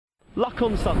Luck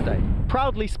on Sunday,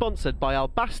 proudly sponsored by Al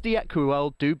Basti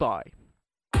Equiworld Dubai.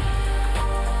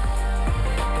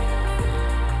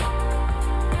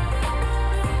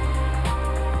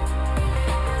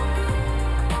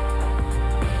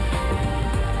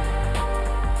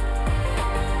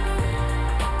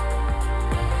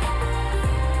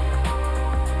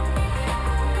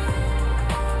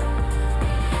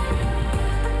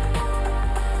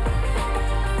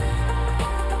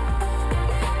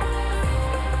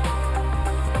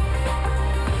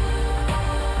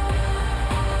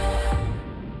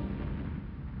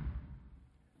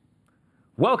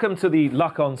 Welcome to the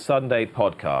Luck on Sunday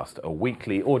podcast, a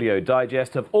weekly audio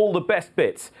digest of all the best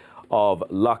bits of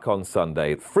Luck on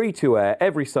Sunday, free to air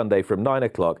every Sunday from 9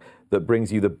 o'clock, that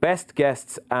brings you the best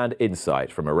guests and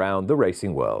insight from around the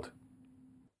racing world.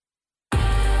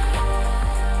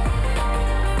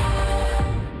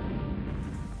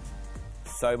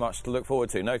 So much to look forward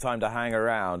to, no time to hang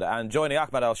around. And joining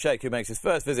Ahmad Al Shaikh, who makes his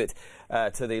first visit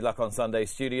to the Luck on Sunday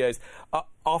studios,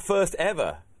 our first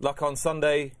ever Luck on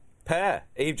Sunday pair,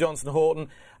 Eve Johnson-Houghton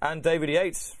and Dave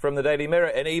Yates from the Daily Mirror.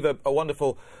 And Eve, a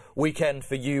wonderful weekend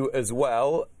for you as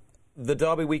well. The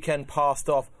Derby weekend passed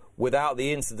off without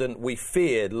the incident we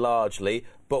feared largely,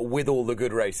 but with all the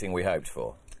good racing we hoped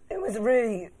for. It was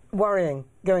really worrying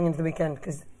going into the weekend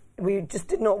because we just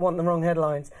did not want the wrong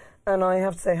headlines. And I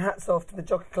have to say hats off to the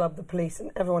Jockey Club, the police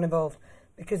and everyone involved,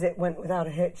 because it went without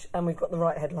a hitch and we've got the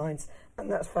right headlines, and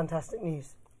that's fantastic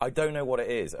news. I don't know what it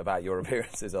is about your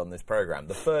appearances on this programme.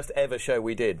 The first ever show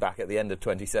we did back at the end of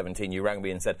 2017, you rang me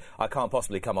and said, I can't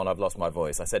possibly come on, I've lost my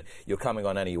voice. I said, you're coming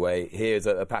on anyway, here's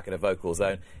a packet of vocal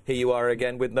zone. Here you are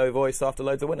again with no voice after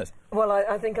loads of winners. Well,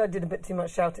 I think I did a bit too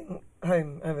much shouting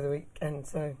home over the weekend,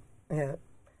 so, yeah.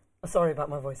 Sorry about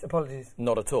my voice, apologies.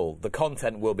 Not at all. The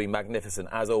content will be magnificent,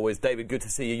 as always. David, good to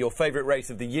see you. Your favourite race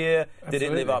of the year. Absolutely. Did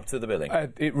it live up to the billing?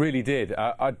 It really did.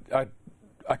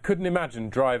 I couldn't imagine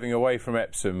driving away from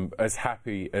Epsom as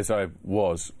happy as I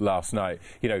was last night.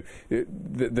 You know,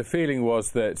 the feeling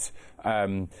was that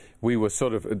we were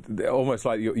sort of almost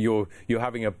like you're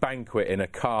having a banquet in a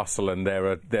castle, and there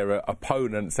are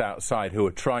opponents outside who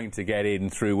are trying to get in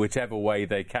through whichever way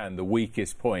they can, the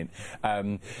weakest point.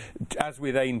 As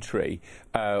with Aintree,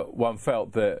 one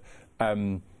felt that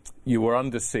you were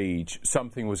under siege,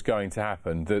 something was going to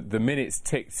happen. The minutes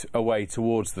ticked away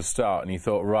towards the start, and you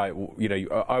thought, right, you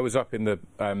know, I was up in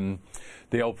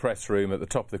the old press room at the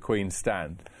top of the Queen's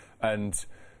stand, and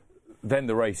then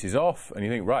the race is off, and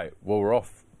you think, right, well, we're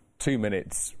off 2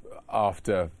 minutes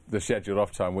after the scheduled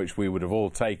off time, which we would have all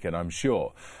taken, I'm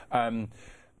sure.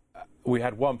 We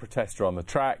had one protester on the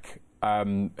track,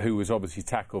 who was obviously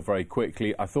tackled very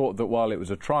quickly. I thought that while it was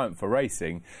a triumph for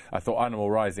racing, I thought Animal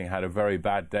Rising had a very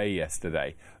bad day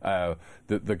yesterday.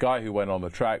 The guy who went on the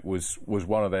track was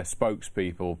one of their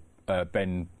spokespeople,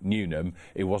 Ben Newnham.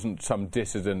 It wasn't some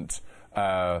dissident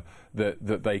that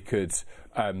they could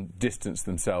distance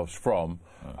themselves from.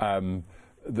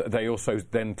 They also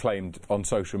then claimed on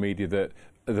social media that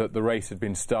the race had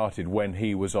been started when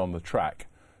he was on the track,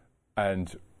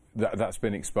 and that's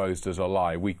been exposed as a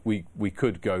lie. We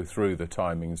could go through the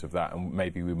timings of that, and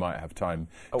maybe we might have time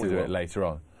to do it later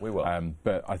on. We will.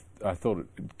 But I thought,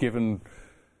 given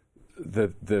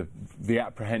the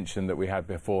apprehension that we had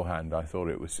beforehand, I thought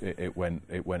it went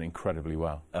incredibly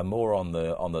well. And more on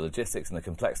the logistics and the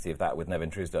complexity of that with Nevin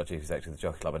Truesdale, Chief Executive of the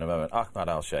Jockey Club, in a moment. Ahmad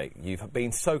Al Shaikh, you've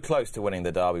been so close to winning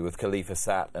the Derby with Khalifa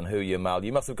Sat and Huya Mal.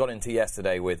 You must have gone into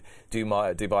yesterday with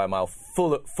Dubai Mile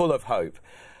full of hope.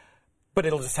 But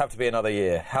it'll just have to be another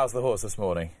year. How's the horse this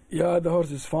morning? Yeah, the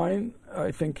horse is fine.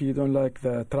 I think he don't like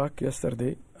the track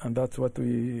yesterday, and that's what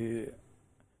we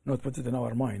not put it in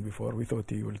our mind before. We thought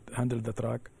he will handle the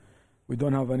track. We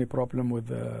don't have any problem with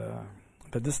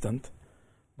the distance,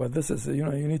 but this is, you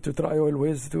know, you need to try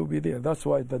always to be there. That's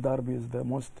why the Derby is the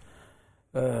most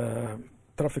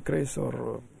traffic race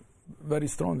or very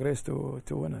strong race to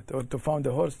win it, or to find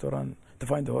a horse to run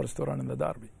in the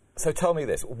Derby. So tell me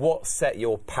this, what set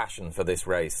your passion for this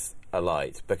race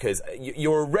alight? Because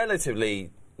you're a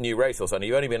relatively new racehorse owner.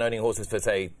 You've only been owning horses for,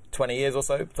 say, 20 years or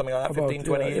so? Something like that, 15,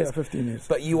 20 years? Yeah, 15 years.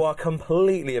 But you are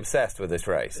completely obsessed with this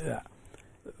race. Yeah.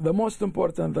 The most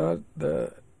important are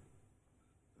the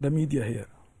media here.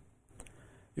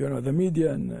 You know, the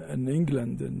media in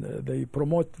England, and they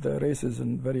promote the races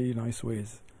in very nice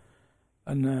ways.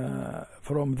 And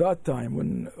from that time,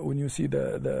 when you see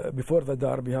before the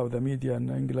Derby, how the media in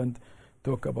England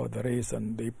talk about the race,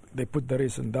 and they put the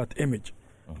race in that image,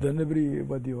 then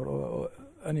everybody or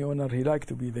any owner, he like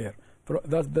to be there.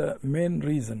 That's the main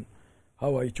reason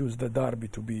how I choose the Derby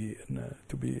to be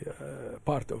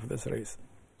part of this race.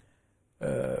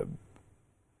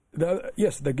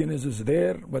 Yes, the Guinness is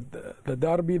there, but the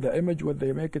Derby, the image, what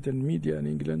they make it in media in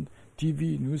England,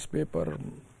 TV, newspaper,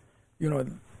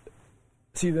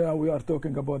 see, now we are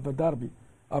talking about the Derby.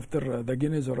 After the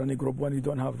Guinness or any Group 1, you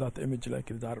don't have that image like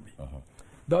the Derby.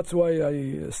 That's why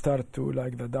I start to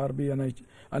like the Derby, and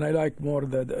I like more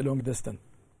the long distance.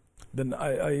 Then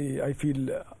I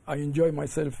feel I enjoy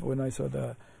myself when I see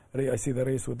the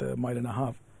race with a mile and a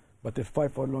half. But if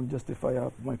 5 furlong, just if I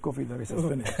have my coffee, the race is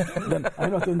finished. Then I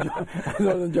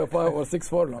don't enjoy 5 or 6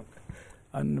 furlong.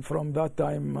 And from that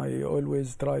time, I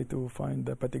always try to find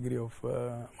the pedigree of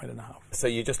mile and a half. So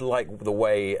you just like the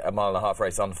way a mile and a half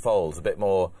race unfolds, a bit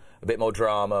more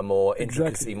drama, more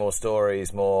intricacy, more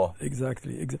stories, more.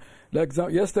 Exactly. Like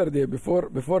yesterday, before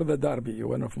the Derby,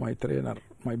 one of my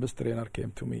best trainer,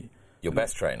 came to me. Your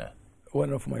best trainer.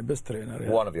 One of my best trainers. Yeah.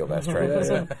 One of your best trainers.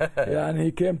 Yeah, and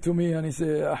he came to me and he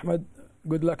said, Ahmad,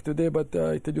 good luck today, but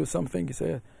I tell you something. He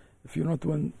said, if you not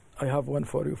win, I have one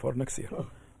for you for next year.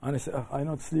 And I said, I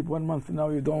not sleep 1 month now.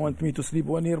 You don't want me to sleep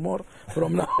 1 year more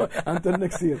from now until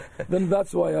next year. Then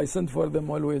that's why I sent for them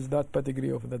always that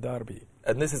pedigree of the Derby.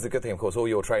 And this is the good thing, of course. All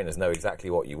your trainers know exactly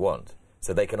what you want,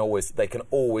 so they can always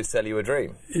sell you a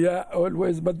dream. Yeah,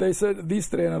 always. But they said these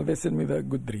trainers, they sell me the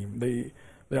good dream.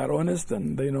 They are honest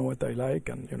and they know what I like,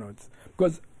 and it's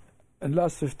because in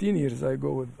last 15 years I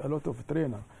go with a lot of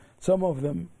trainers. Some of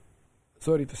them,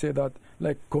 sorry to say that,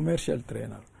 like commercial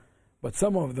trainer, but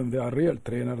some of them they are real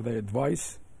trainer. They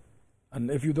advise, and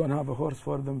if you don't have a horse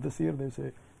for them this year, they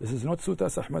say this is not suit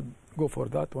us, Ahmed, go for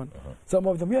that one. Some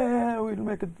of them, yeah, we'll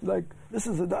make it like this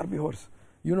is a Derby horse,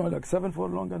 like 7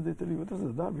 furlong, and they tell you this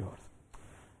is a Derby horse.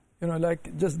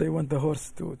 Like just they want the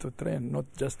horse to train, not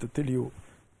just to tell you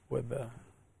with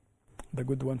the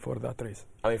good one for that race.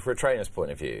 I mean, for a trainer's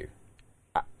point of view,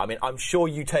 I mean, I'm sure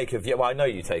you take a view. Well, I know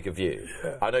you take a view.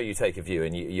 Yeah. I know you take a view,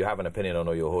 and you have an opinion on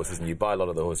all your horses, and you buy a lot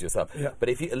of the horses yourself. Yeah. But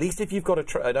at least if you've got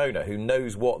an owner who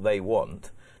knows what they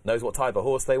want, knows what type of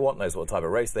horse they want, knows what type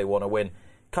of race they want to win,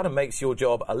 kind of makes your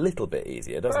job a little bit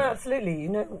easier, doesn't it? Absolutely. You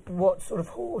know what sort of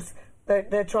horse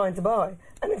they're trying to buy.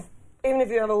 And even if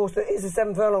you have a horse that is a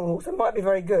 7 furlong horse and might be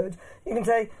very good, you can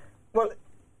say, well,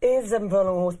 it is a 7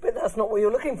 furlong horse, but that's not what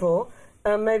you're looking for.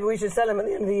 Maybe we should sell him at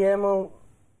the end of the year and we'll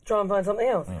try and find something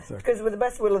else. Exactly. Because with the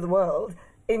best will of the world,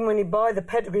 even when you buy the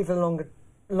pedigree for the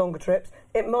longer trips,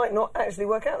 it might not actually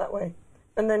work out that way.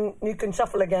 And then you can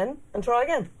shuffle again and try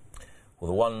again.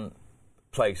 Well, the one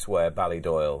place where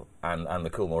Ballydoyle and the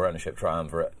Coolmore ownership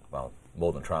triumvirate, well,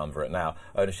 more than triumvirate now,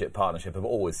 ownership partnership have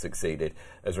always succeeded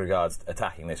as regards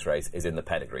attacking this race is in the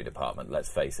pedigree department, let's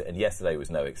face it, and yesterday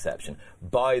was no exception.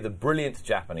 By the brilliant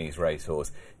Japanese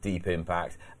racehorse Deep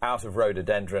Impact, out of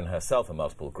Rhododendron, herself a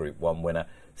multiple Group 1 winner,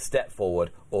 Step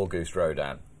Forward, Auguste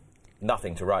Rodin.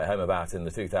 Nothing to write home about in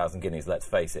the 2,000 guineas, let's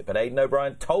face it, but Aidan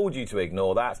O'Brien told you to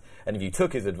ignore that, and if you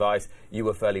took his advice, you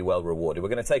were fairly well rewarded. We're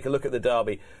going to take a look at the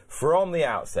Derby from the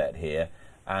outset here,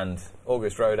 and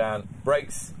Auguste Rodin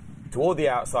breaks toward the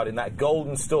outside in that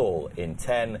golden stall in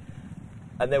 10,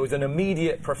 and there was an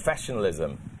immediate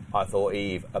professionalism, I thought,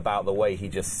 Eve, about the way he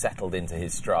just settled into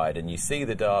his stride. And you see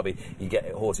the Derby, you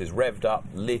get horses revved up,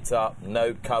 lit up,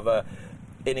 no cover,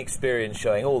 inexperience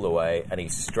showing all the way, and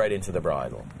he's straight into the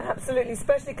bridle. Absolutely,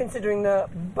 especially considering the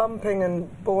bumping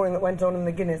and boring that went on in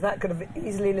the Guineas. That could have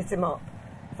easily lit him up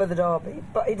for the Derby,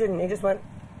 but he didn't. He just went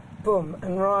boom,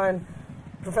 and Ryan,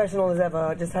 professional as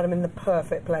ever, just had him in the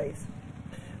perfect place.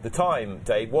 The time,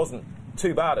 Dave, wasn't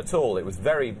too bad at all. It was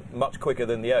very much quicker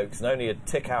than the Oaks, and only a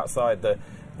tick outside that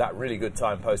really good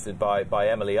time posted by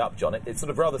Emily Upjohn. It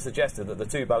sort of rather suggested that the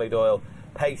two Ballydoyle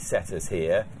pace setters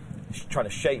here, trying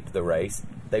to shape the race,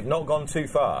 they've not gone too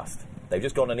fast. They've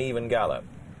just gone an even gallop.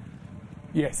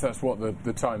 Yes, that's what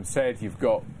the time said. You've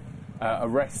got a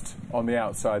rest on the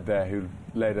outside there who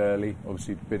led early,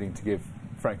 obviously bidding to give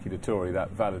Frankie Dettori that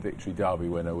valedictory Derby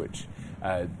winner, which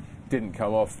didn't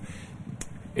come off.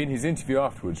 In his interview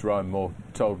afterwards, Ryan Moore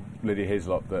told Lydia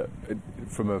Hislop that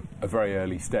from a very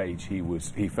early stage he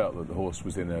felt that the horse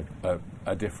was in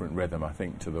a different rhythm, I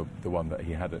think, to the one that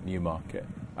he had at Newmarket.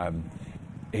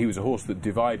 He was a horse that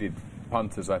divided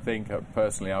punters, I think.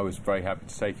 Personally, I was very happy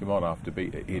to take him on after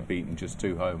he had beaten just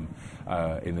 2 home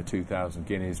in the 2,000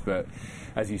 guineas. But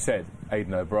as you said,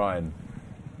 Aidan O'Brien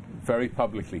very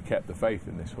publicly kept the faith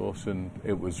in this horse, and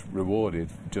it was rewarded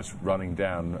just running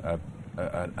down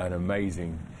an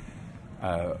amazing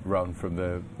run from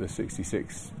the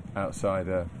 66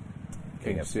 outsider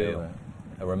King of Steel.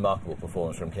 A remarkable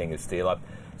performance from King of Steel. I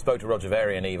spoke to Roger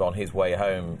Varian Eve on his way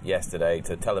home yesterday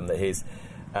to tell him that his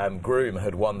groom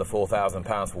had won the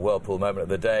 £4,000 for Whirlpool Moment of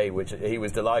the Day, which he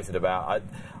was delighted about.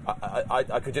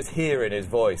 I could just hear in his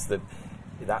voice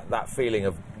that feeling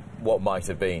of what might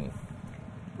have been?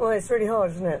 Well, it's really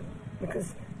hard, isn't it?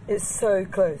 Because it's so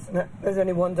close. And there's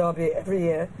only one derby every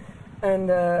year, and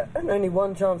only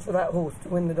one chance for that horse to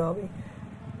win the derby.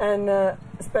 And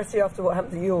especially after what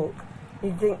happened to York,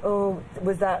 you'd think, oh,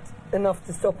 was that enough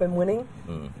to stop him winning?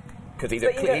 Because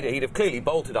he'd have clearly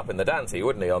bolted up in the Dante,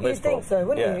 wouldn't he, on this You'd think so,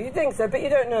 wouldn't you? You'd think so, but you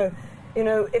don't know. You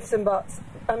know, ifs and buts.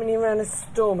 I mean, he ran a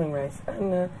storming race,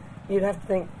 and you'd have to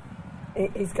think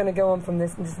he's going to go on from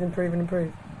this and just improve and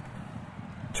improve.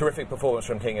 Terrific performance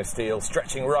from King of Steel,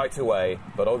 stretching right away,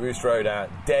 but Auguste Rodin,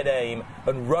 dead aim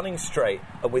and running straight,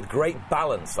 and with great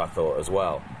balance, I thought, as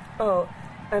well. Oh,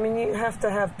 I mean, you have to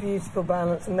have beautiful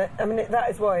balance, and that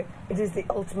is why it is the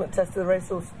ultimate test of the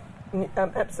racehorse,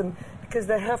 Epsom, because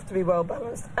they have to be well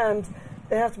balanced, and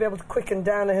they have to be able to quicken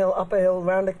down a hill, up a hill,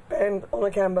 round a bend, on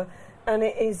a camber, and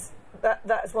it is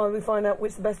that's why we find out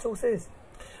which the best horse is.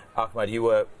 Ahmad, you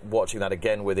were watching that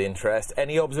again with interest.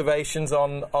 Any observations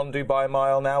on Dubai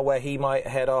Mile now, where he might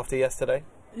head after yesterday?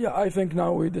 Yeah, I think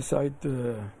now we decide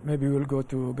maybe we'll go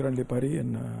to Grand Prix Paris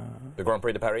in the Grand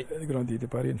Prix de Paris. Grand Prix de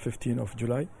Paris in 15th of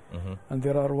July, and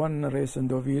there are one race in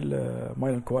Deauville,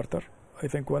 mile and quarter. I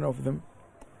think one of them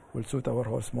will suit our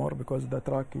horse more because the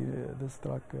track, this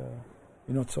track,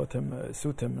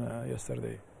 suit him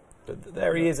yesterday. But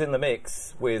there he is in the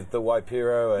mix with the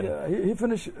Waipiro. And yeah, he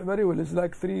finished very well. It's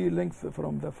like 3 lengths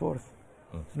from the fourth.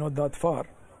 It's not that far,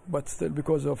 but still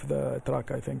because of the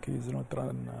track, I think he's not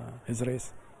run his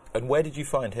race. And where did you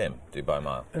find him, Dubai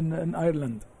Mile? In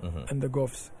Ireland, in the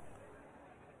Goffs.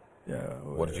 Yeah.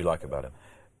 What did you like about him?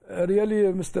 Really,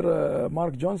 Mr.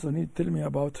 Mark Johnson, he told me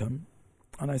about him,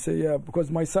 and I say, yeah,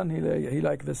 because my son, he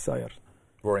liked this sire.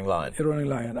 Roaring Lion. Roaring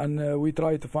Lion. And we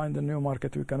try to find a new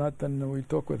market we cannot, and we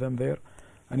talk with him there.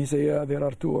 And he say, yeah, there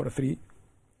are 2 or 3.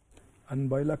 And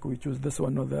by luck, we choose this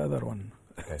one or the other one.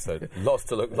 Okay, so lots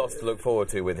to look forward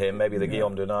to with him. Maybe the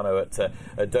Guillaume de Nano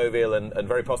at Deauville, and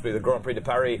very possibly the Grand Prix de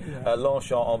Paris,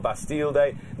 Longchamp on Bastille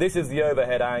Day. This is the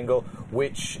overhead angle,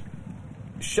 which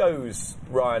shows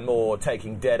Ryan Moore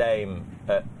taking dead aim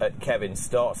at Kevin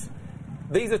Stott.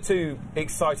 These are 2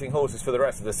 exciting horses for the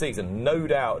rest of the season, no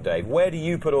doubt, Dave. Where do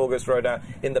you put Auguste Rodin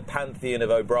in the pantheon of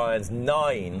O'Brien's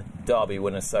 9 Derby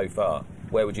winners so far?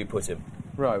 Where would you put him?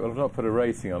 Right, well, I've not put a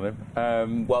rating on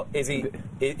him. Well, is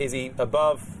he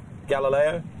above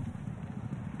Galileo?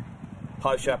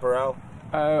 High Chaparral?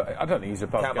 I don't think he's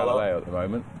above Camelot? Galileo at the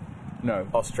moment. No.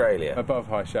 Australia? Above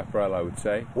High Chaparral, I would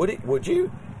say. Would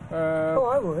you? Oh,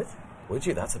 I would. Would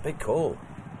you? That's a big call.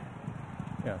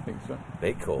 Yeah, I think so.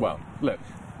 Big call. Well, look,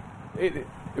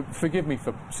 forgive me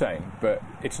for saying, but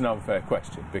it's an unfair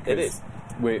question because it is.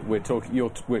 We're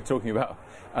talking about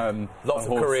lots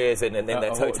of careers in their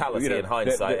totality in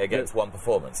hindsight against one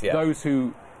performance. Yeah. Those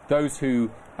who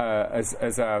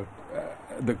as our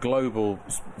the global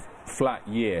flat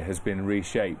year has been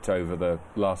reshaped over the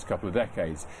last couple of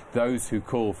decades. Those who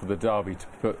call for the Derby to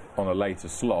put on a later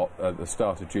slot at the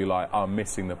start of July are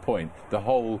missing the point. The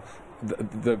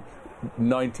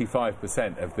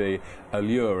 95% of the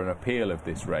allure and appeal of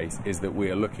this race is that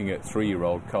we are looking at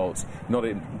 3-year-old colts, not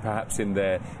perhaps in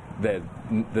the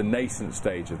nascent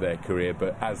stage of their career,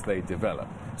 but as they develop.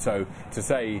 So to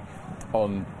say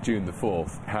on June the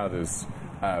 4th, how does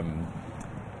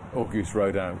Auguste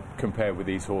Rodin compare with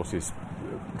these horses,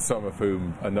 some of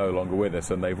whom are no longer with us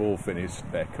and they've all finished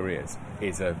their careers,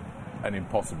 is an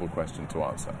impossible question to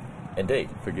answer.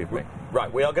 Indeed. Forgive me.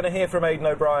 Right, we are going to hear from Aidan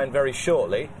O'Brien very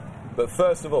shortly. But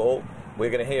first of all, we're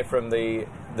going to hear from the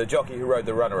jockey who rode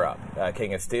the runner-up,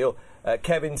 King of Steel,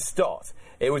 Kevin Stott.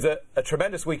 It was a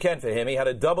tremendous weekend for him. He had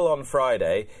a double on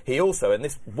Friday. He also, and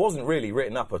this wasn't really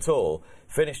written up at all,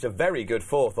 finished a very good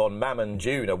 4th on Mammon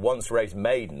June, a once-raced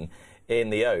maiden in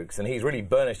the Oaks, and he's really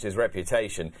burnished his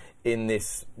reputation in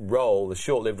this role, the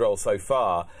short-lived role so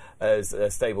far, as a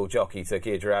stable jockey to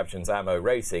Kia Joorabchian's Ammo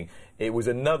Racing. It was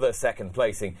another second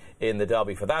placing in the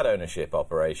Derby for that ownership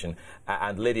operation,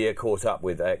 and Lydia caught up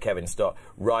with Kevin Stott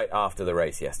right after the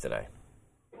race yesterday.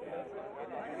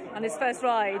 On his first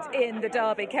ride in the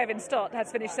Derby, Kevin Stott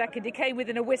has finished second. He came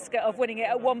within a whisker of winning it.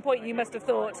 At one point you must have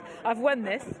thought, I've won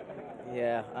this.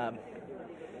 Yeah,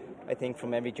 I think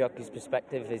from every jockey's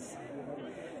perspective is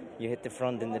you hit the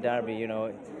front in the Derby, you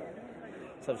know.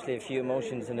 It's obviously a few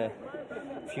emotions and a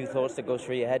few thoughts that go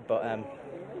through your head, but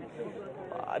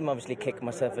I'm obviously kicking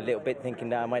myself a little bit, thinking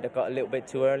that I might have got a little bit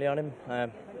too early on him.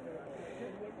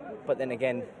 But then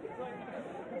again,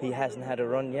 he hasn't had a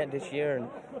run yet this year, and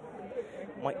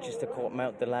might just have caught him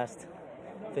out the last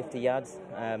 50 yards.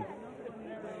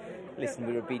 Listen,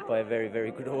 we were beat by a very,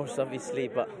 very good horse, obviously,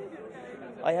 but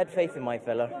I had faith in my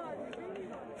fella.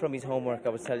 From his homework, I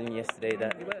was telling you yesterday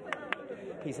that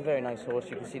he's a very nice horse.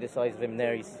 You can see the size of him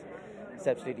there. He's it's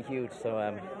absolutely huge.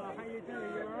 So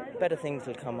better things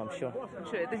will come, I'm sure. I'm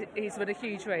sure. He's won a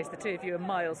huge race. The two of you are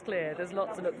miles clear. There's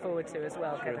lots to look forward to as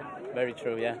well, Kevin. Very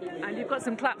true, yeah. And you've got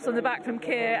some claps on the back from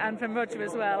Keir and from Roger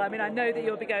as well. I mean, I know that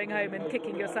you'll be going home and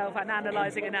kicking yourself and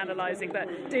analysing,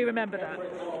 but do remember that.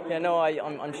 Yeah, no,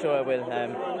 I'm sure I will.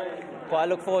 But I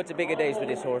look forward to bigger days with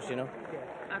this horse, you know.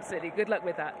 Absolutely. Good luck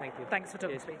with that. Thank you. Thanks for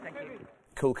talking to me. Thank you.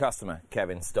 Cool customer,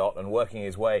 Kevin Stott, and working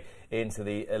his way into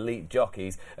the elite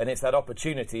jockeys. And it's that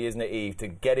opportunity, isn't it, Eve, to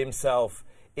get himself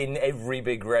in every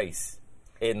big race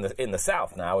in the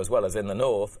south now as well as in the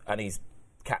north, and he's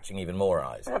catching even more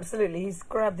eyes. Absolutely. He's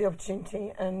grabbed the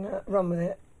opportunity and run with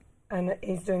it, and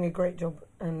he's doing a great job,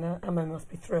 and Emma must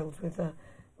be thrilled with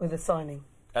the signing.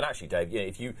 And actually, Dave,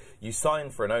 if you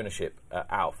sign for an ownership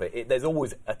outfit, there's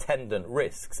always attendant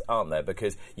risks, aren't there?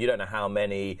 Because you don't know how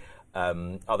many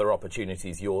other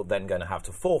opportunities you're then going to have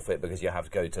to forfeit because you have to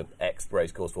go to X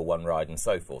racecourse for one ride and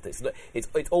so forth.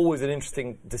 It's always an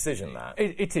interesting decision, that.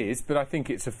 It is, but I think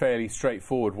it's a fairly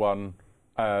straightforward one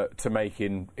to make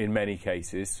in many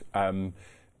cases.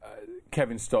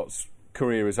 Kevin Stott's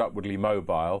career is upwardly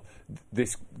mobile.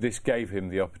 This gave him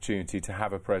the opportunity to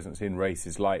have a presence in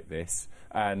races like this,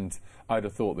 and I'd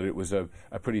have thought that it was a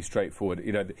pretty straightforward.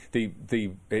 You know,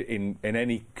 in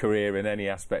any career, in any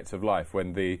aspect of life,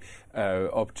 when the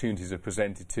opportunities are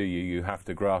presented to you, you have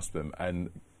to grasp them.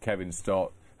 And Kevin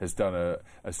Stott has done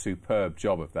a superb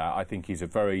job of that. I think he's a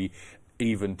very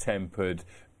even-tempered,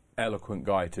 eloquent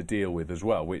guy to deal with as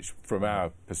well, which from our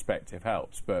perspective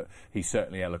helps, but he's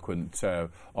certainly eloquent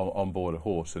on board a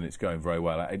horse, and it's going very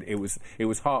well. It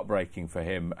was heartbreaking for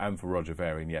him and for Roger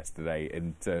Varian yesterday,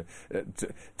 and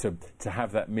to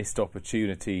have that missed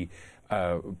opportunity,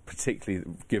 particularly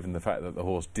given the fact that the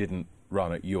horse didn't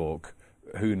run at York.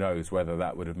 Who knows whether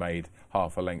that would have made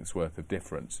half a length's worth of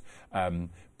difference,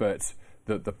 but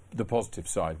the positive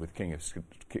side with King of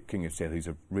Steel, who's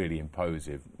a really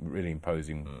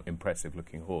imposing,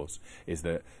 impressive-looking horse, is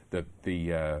that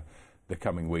the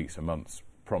coming weeks and months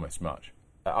promise much.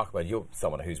 Ahmad, you're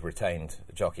someone who's retained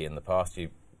a jockey in the past. You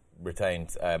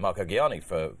retained Marco Ghiani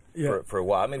for a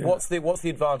while. I mean, what's the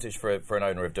advantage for an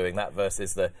owner of doing that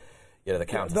versus the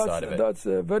counter side of it? That's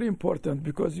very important,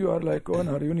 because you are like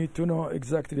owner. You need to know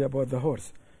exactly about the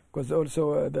horse. Because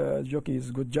also the jockey is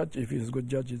a good judge. If he's a good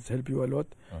judge, it's help you a lot,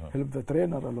 help the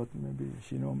trainer a lot. Maybe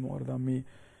she know more than me.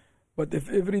 But if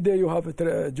every day you have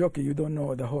a jockey, you don't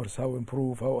know the horse, how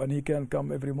improve, and he can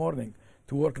come every morning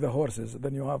to work the horses,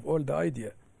 then you have all the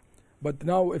idea. But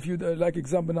now, if you, like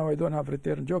example, now I don't have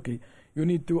return jockey, you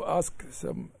need to ask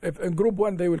some, if in Group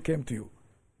 1 they will come to you.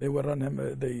 They will run him,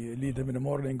 they lead him in the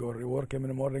morning or work him in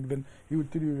the morning, then he will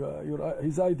tell you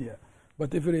his idea.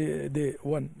 But every day,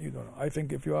 one, you don't know. I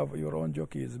think if you have your own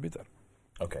jockey, is better.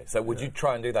 Okay, so would you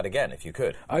try and do that again if you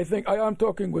could? I think I am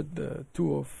talking with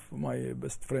two of my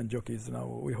best friend jockeys now.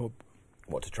 We hope.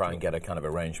 What, to try and get a kind of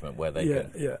arrangement where they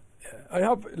can? Yeah. I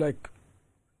have like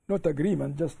not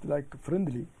agreement, just like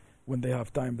friendly. When they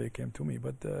have time, they came to me.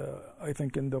 But I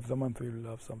think end of the month we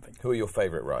will have something. Who are your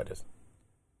favourite riders?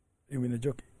 You mean a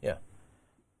jockey? Yeah.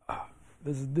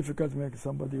 This is difficult to make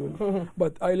somebody will.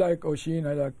 But I like O'Sheen,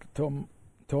 I like Tom,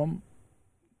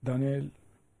 Daniel.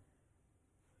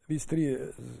 These three.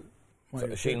 So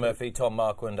O'Sheen Murphy, Tom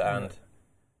Marquand, and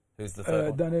who's the third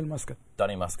one? Daniel Muscat.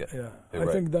 Danny Muscat. Yeah, I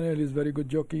think Daniel is very good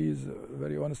jockey. He's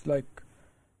very honest, like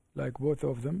both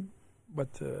of them.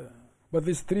 But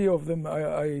these three of them,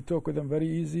 I talk with them very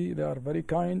easy. They are very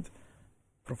kind,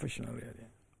 professional. Really.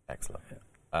 Excellent.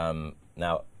 Yeah.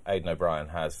 Now, Aidan O'Brien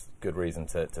has good reason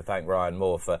to thank Ryan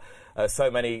Moore for so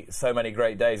many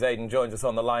great days. Aidan joins us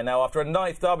on the line now after a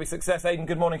ninth Derby success. Aidan,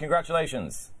 good morning,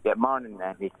 congratulations. Yeah, morning,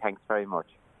 Andy. Thanks very much.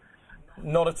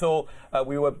 Not at all.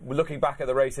 We were looking back at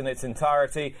the race in its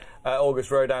entirety. August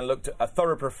Rodin looked a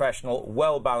thorough professional,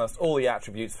 well balanced, all the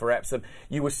attributes for Epsom.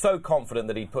 You were so confident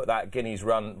that he'd put that Guineas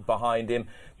run behind him.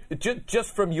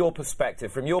 Just from your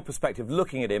perspective,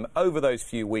 looking at him over those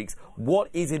few weeks, what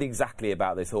is it exactly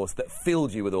about this horse that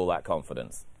filled you with all that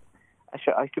confidence?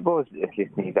 I suppose,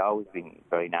 listen, he's always been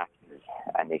very natural,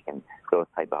 and those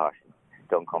type of horses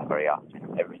don't come very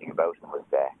often. Everything about him was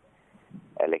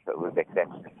was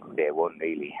exceptional from day one,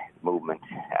 really. Movement,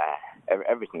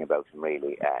 everything about him,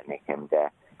 really, Nick. And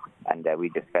we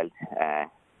just felt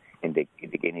in the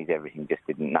Guineas,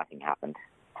 nothing happened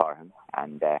for him.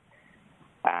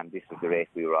 And this was the race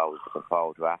we were always looking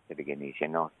forward to after the Guineas, you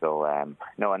know. So,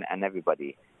 and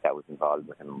everybody that was involved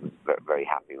with him was very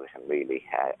happy with him, really,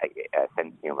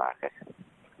 since Newmarket.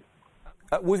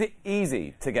 Was it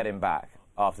easy to get him back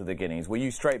after the Guineas? Were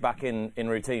you straight back in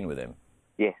routine with him?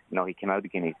 Yes, no, he came out of the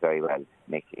Guineas very well,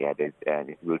 Nick. His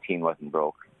routine wasn't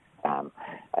broke,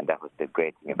 and that was the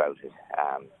great thing about it.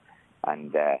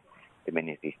 And the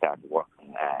minute he started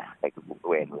working,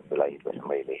 Wayne was delighted with him,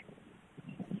 really.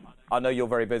 I know you're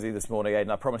very busy this morning,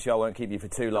 Aidan. I promise you I won't keep you for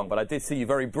too long, but I did see you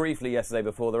very briefly yesterday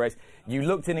before the race. You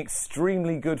looked in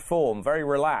extremely good form, very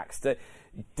relaxed.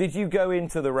 Did you go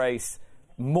into the race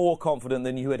more confident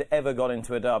than you had ever gone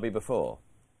into a derby before?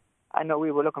 I know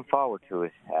we were looking forward to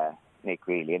it, Nick,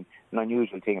 really. And an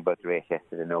unusual thing about the race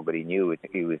yesterday, nobody knew it.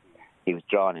 He was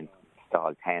drawn in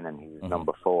stall 10 and he was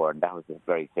number 4, and that was the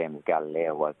very same as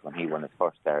Galileo was when he won his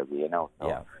first derby, you know. So,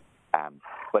 yeah.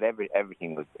 But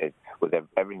everything was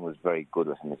very good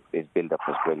with him. His build-up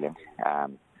was brilliant.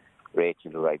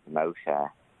 Rachel, who rides him out,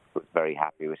 was very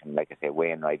happy with him. Like I say,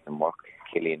 Wayne rides him work.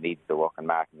 Killian needs the work, and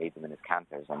Martin needs him in his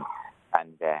canters. And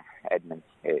Edmund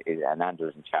and Andrew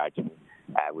is in charge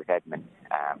with Edmund.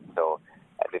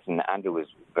 Listen, Andrew was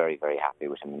very, very happy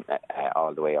with him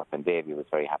all the way up, and Davey was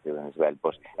very happy with him as well.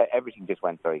 But everything just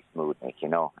went very smooth, Nick, you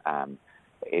know.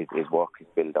 His work, his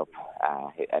build-up,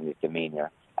 and his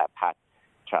demeanour. Pat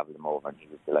travelled him over, and he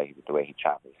was delighted with the way he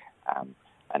travelled.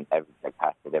 And like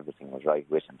Pat said, everything was right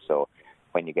with him. So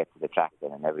when you get to the track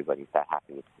then and everybody's that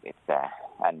happy,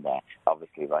 and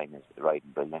obviously Ryan is riding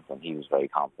brilliant, and he was very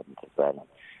confident as well. And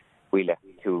we left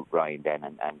to Ryan then,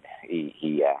 and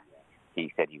he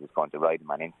said he was going to ride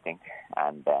him on instinct,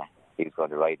 and he was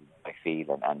going to ride him by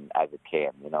feel and as it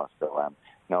came, you know. So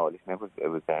no, listen, it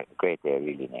was a great day,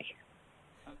 really, Nick.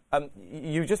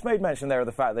 You just made mention there of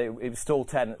the fact that it was stall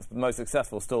 10, it's the most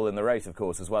successful stall in the race, of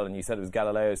course, as well, and you said it was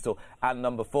Galileo's stall and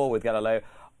number 4 with Galileo.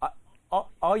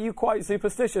 Are you quite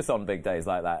superstitious on big days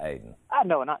like that, Aidan?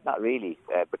 No, not really,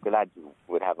 but the lads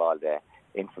would have all the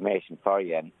information for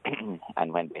you,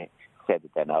 and when they said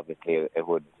it, then obviously it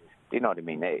would, you know what I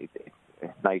mean?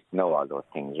 It's nice to know all those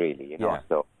things, really, you know. Yeah.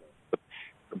 So, but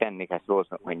then, Nick, I suppose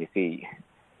when you see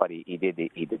what he did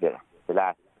the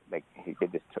last, like he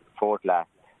did this 4th last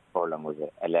furlong was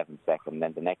 11 second,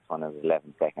 then the next one was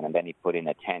 11 second, and then he put in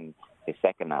a 10 his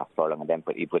second last furlong, and then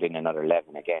he put in another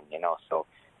 11 again, you know. So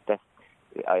that's,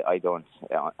 I don't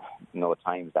know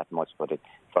times that much, but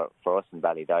for us in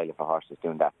Ballydial, if a horse is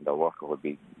doing that in their work, it would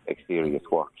be serious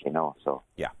work, you know. So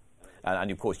yeah,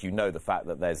 and of course you know the fact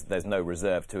that there's no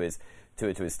reserve to his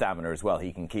stamina as well.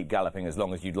 He can keep galloping as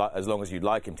long as you'd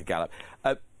like him to gallop.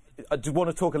 I do want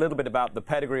to talk a little bit about the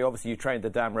pedigree. Obviously, you trained the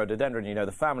Dam Rhododendron. You know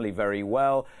the family very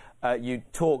well. You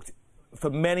talked for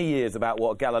many years about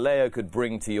what Galileo could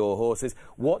bring to your horses.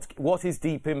 What is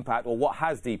Deep Impact, or what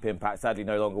has Deep Impact, sadly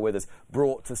no longer with us,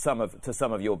 brought to some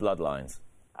of your bloodlines?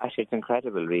 Actually, it's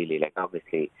incredible, really. Like,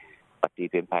 obviously, what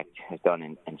Deep Impact has done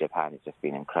in Japan has just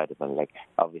been incredible. Like,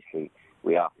 obviously,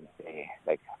 we often say,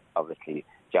 like, obviously,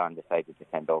 John decided to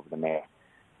send over the mare,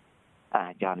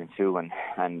 John and Sue, and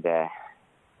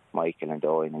Michael and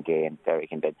Owen and Gay and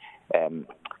Derek and then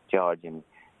George and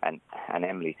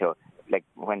Emily. So, like,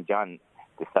 when John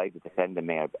decided to send the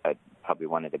mare, probably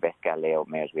one of the best Galileo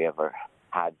mares we ever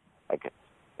had, like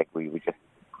we just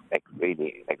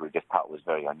thought it was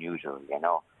very unusual, you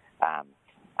know.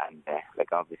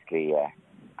 Like, obviously,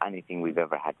 anything we've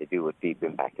ever had to do with Deep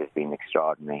Impact has been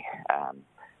extraordinary.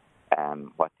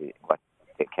 What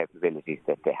the capabilities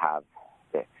that they have,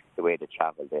 the way they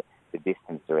travel, the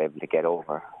distance they're able to get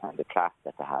over, and the class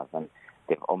that they have, and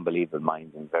they have unbelievable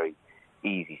minds and very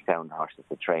easy sound horses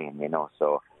to train, you know.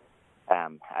 So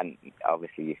and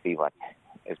obviously you see what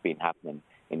has been happening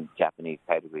in Japanese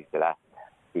pedigrees the last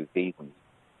few seasons,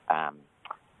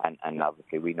 and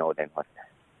obviously we know then what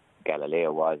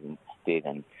Galileo was and did,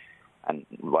 and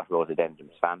what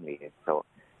Rhododendron's family is. So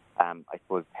I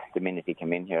suppose the minute he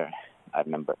came in here, I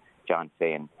remember John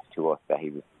saying to us that he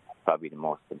was probably the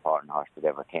most important horse that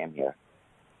ever came here,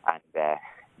 and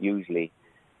usually,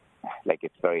 like,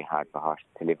 it's very hard for horses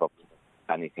to live up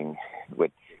to anything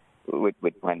with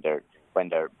when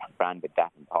they're branded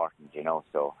that important, you know.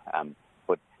 So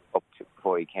but up to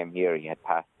before he came here, he had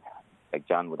passed, like,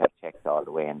 John would have checks all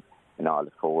the way and all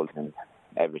the folds and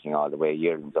everything all the way,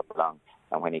 yearlings up along,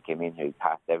 and when he came in here he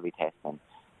passed every test. And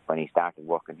when he started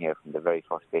working here, from the very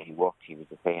first day he worked, he was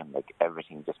the same. Like,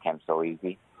 everything just came so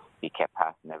easy. He kept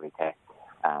passing every test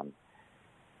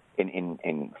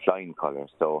in flying colours.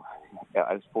 So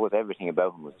I suppose everything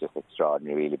about him was just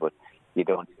extraordinary, really. But you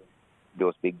don't,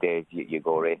 those big days you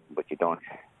go racing, but you don't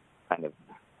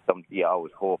you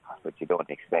always hope, but you don't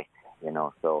expect, you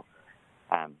know. So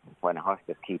when a horse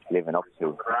just keeps living up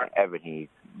to everything he's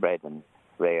bred and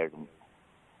reared and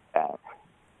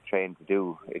trained to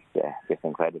do, it's just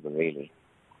incredible, really.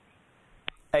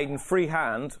 Aidan, free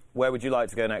hand, where would you like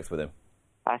to go next with him?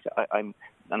 I'm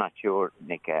not sure,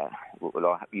 Nick.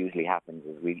 What usually happens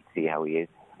is we'll see how he is,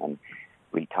 and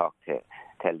we'll talk to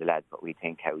tell the lads what we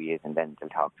think, how he is, and then they'll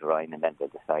talk to Ryan, and then they'll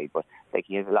decide. But like,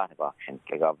 he has a lot of options.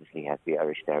 Like, obviously he has the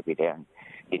Irish Derby there, and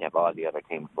he'd have all the other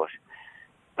things. But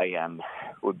I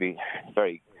would be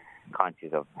very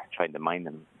conscious of trying to mind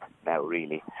them now,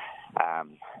 really.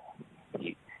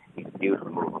 He's a beautiful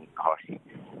moving horse. He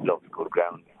loves good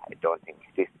ground. I don't think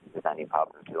distance is any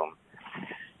problem to him.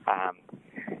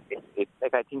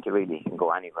 Like, I think he really can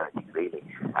go anywhere. Really,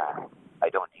 I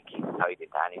don't think he's tied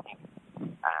into anything,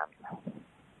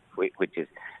 which is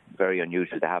very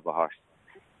unusual to have a horse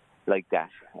like that.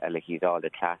 Like, he's all the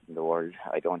class in the world.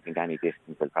 I don't think any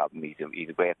distance will problem. He's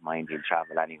a great mind. He'll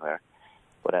travel anywhere.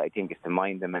 But I think it's to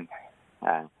mind him and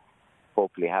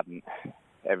hopefully having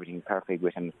everything perfect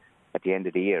with him at the end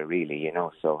of the year, really, you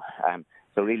know. So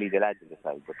really the lads will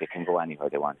decide, but they can go anywhere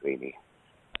they want, really.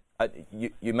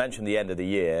 You mentioned the end of the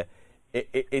year.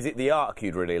 Is it the arc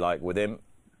you'd really like with him?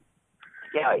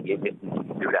 Yeah, you do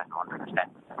that 100%.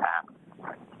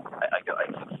 I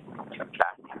think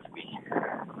class seems to be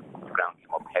grounding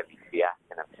him up heavy to be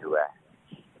asking him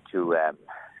to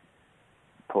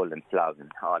pull and flog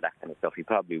and all that kind of stuff. He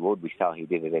probably would. We saw he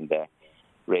did it in the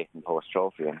Racing Post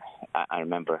Trophy, and I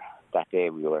remember that day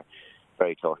we were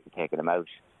very close to taking him out.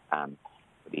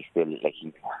 But he's still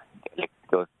like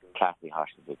those classy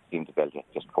horses that seem to be able to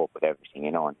just cope with everything,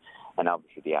 you know. And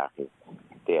obviously the arc is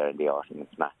there in the autumn.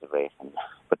 It's massive race,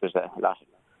 but there's a lot of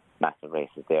massive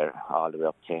races there all the way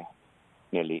up to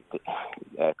nearly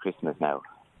Christmas now.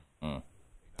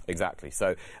 Exactly.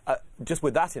 So, just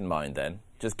with that in mind, then,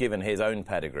 just given his own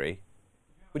pedigree,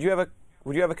 would you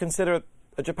ever consider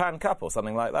a Japan Cup or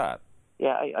something like that?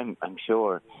 Yeah, I'm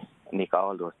sure, Nick.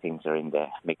 All those things are in the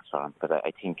mix for him, but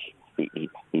I think he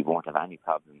won't have any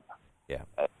problem. Yeah.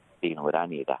 Dealing with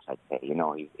any of that, I'd say. You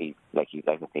know, he's like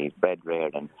I say, he's bred,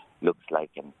 reared, and looks like,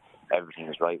 and everything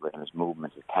is right with him. His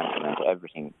movement, his temperament,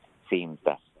 everything seems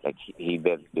that like he'd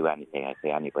be able to do anything I say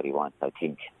anybody wants. I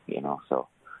think, you know. So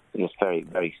it's very,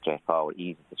 very straightforward,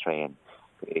 easy to train.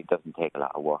 It doesn't take a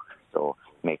lot of work, so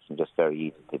it makes him just very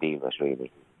easy to deal with,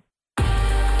 really.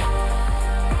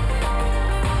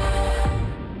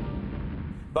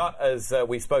 But as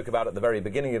we spoke about at the very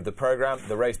beginning of the programme,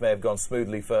 the race may have gone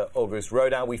smoothly for Auguste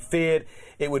Rodin. We feared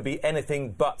it would be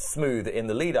anything but smooth in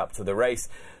the lead-up to the race,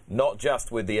 not just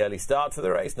with the early start to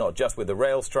the race, not just with the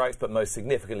rail strikes, but most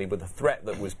significantly with the threat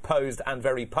that was posed, and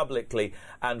very publicly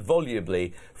and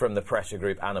volubly, from the pressure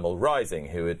group Animal Rising,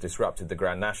 who had disrupted the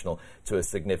Grand National to a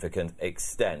significant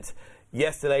extent.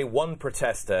 Yesterday, one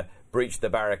protester breached the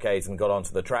barricades and got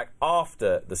onto the track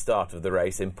after the start of the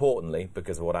race, importantly,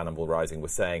 because of what Animal Rising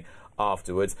was saying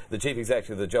afterwards. The Chief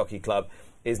Executive of the Jockey Club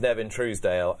is Nevin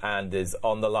Truesdale and is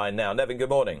on the line now. Nevin, good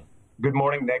morning. Good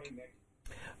morning, Nick.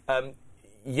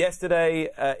 Yesterday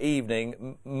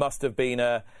evening must have been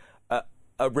a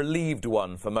relieved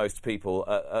one for most people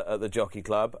at the Jockey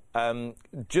Club.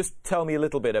 Just tell me a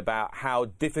little bit about how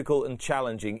difficult and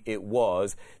challenging it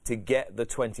was to get the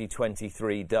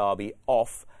 2023 Derby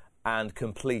off and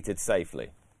completed safely.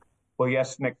 Well,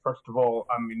 yes, Nick, first of all,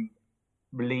 I mean,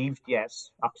 relieved,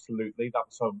 yes, absolutely. That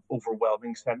was an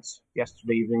overwhelming sense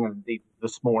yesterday evening and indeed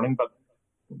this morning, but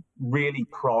really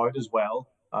proud as well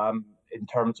in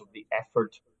terms of the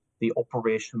effort, the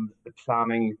operation, the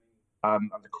planning,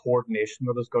 and the coordination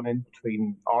that has gone in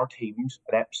between our teams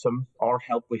at Epsom, our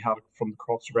help we had from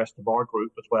across the rest of our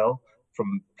group as well,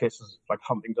 from places like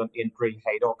Huntingdon, Aintree,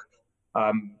 Haydock,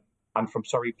 and from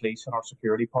Surrey Police and our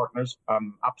security partners.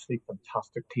 Absolutely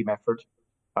fantastic team effort,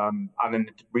 and a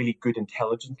really good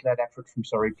intelligence-led effort from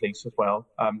Surrey Police as well.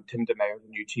 Tim DeMayer, the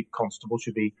new Chief Constable,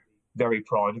 should be very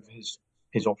proud of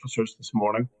his officers this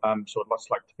morning, so I'd much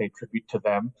like to pay tribute to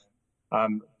them.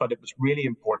 But it was really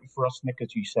important for us, Nick,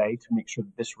 as you say, to make sure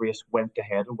that this race went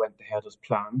ahead as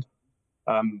planned.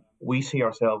 We see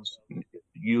ourselves,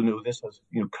 you know this, as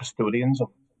custodians of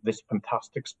this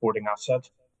fantastic sporting asset.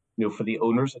 For the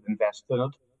owners that invest in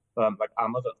it, like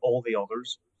Ahmad and all the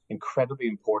others, incredibly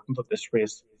important that this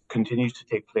race continues to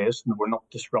take place and we're not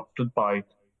disrupted by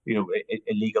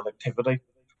illegal activity.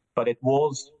 But it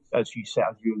was, as you said,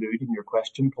 as you alluded in your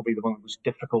question, probably the one of the most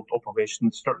difficult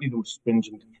operations, certainly the most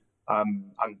stringent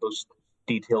and most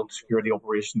detailed security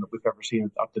operation that we've ever seen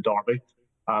at the Derby.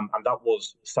 And that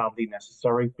was sadly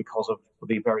necessary because of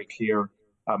the very clear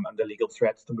and the legal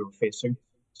threats that we were facing.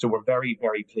 So we're very,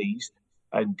 very pleased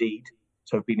indeed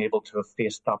to have been able to have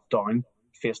faced that down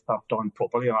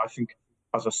properly. And I think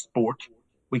as a sport,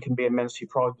 we can be immensely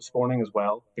proud this morning as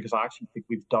well, because I actually think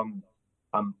we've done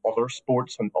other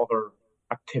sports and other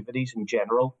activities in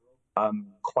general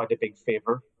quite a big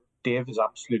favour. Dave is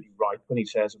absolutely right when he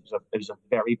says it was a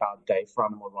very bad day for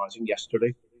Animal Rising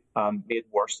yesterday, made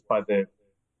worse by the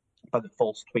by the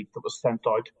false tweet that was sent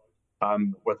out,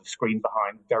 where the screen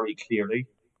behind very clearly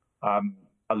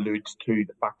alludes to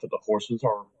the fact that the horses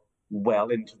are well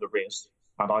into the race.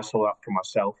 And I saw that for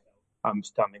myself,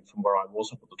 standing from where I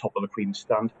was up at the top of the Queen's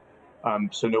stand.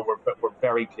 So no, we're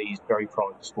very pleased, very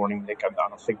proud this morning, Nick, and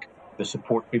I think the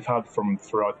support we've had from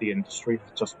throughout the industry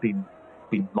has just been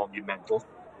monumental.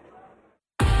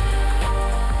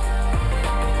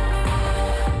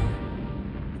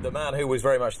 The man who was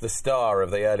very much the star of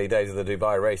the early days of the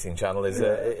Dubai Racing Channel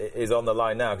is on the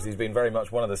line now, because he's been very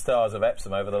much one of the stars of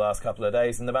Epsom over the last couple of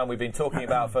days, and the man we've been talking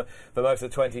about for most of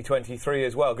 2023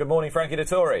 as well. Good morning, Frankie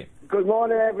Dettori. Good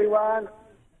morning, everyone.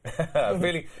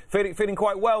 feeling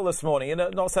quite well this morning.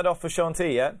 You're not set off for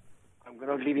Chantilly yet? I'm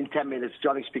going to leave in 10 minutes.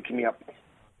 Johnny's picking me up.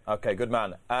 Okay, good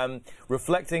man.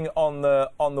 Reflecting on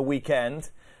the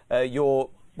weekend, you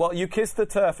kissed the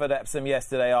turf at Epsom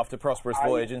yesterday after prosperous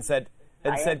voyage and said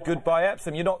goodbye,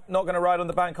 Epsom. You're not going to ride on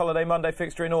the Bank Holiday Monday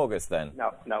fixture in August, then?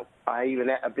 No. I even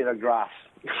ate a bit of grass.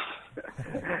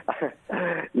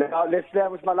 No,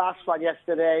 that was my last one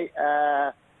yesterday.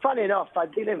 Funny enough, I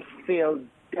didn't feel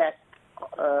that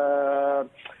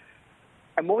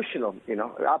emotional,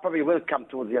 I probably will come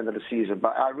towards the end of the season,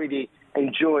 but I really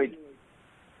enjoyed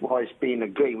what has been a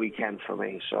great weekend for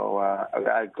me. So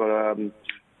I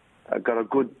got a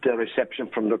good reception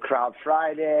from the crowd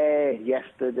Friday,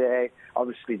 yesterday.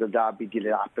 Obviously, the derby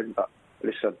didn't happen, but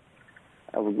listen,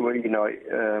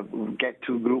 get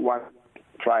to Group 1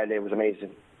 Friday was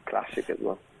amazing. Classic as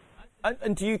well.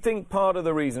 And do you think part of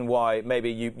the reason why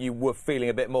maybe you were feeling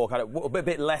a bit more a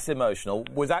bit less emotional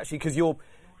was actually because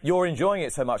you're enjoying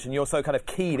it so much and you're so kind of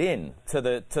keyed in to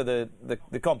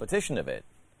the competition of it?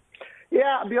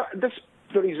 Yeah, that's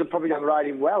the reason probably I'm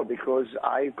riding well, because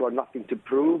I've got nothing to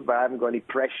prove. I haven't got any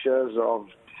pressures of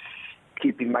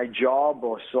keeping my job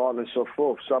or so on and so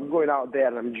forth. So I'm going out there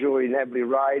and I'm enjoying every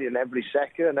ride and every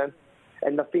second,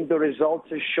 and I think the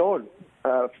results have shown.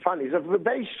 Funny, it's a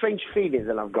very strange feeling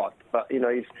that I've got, but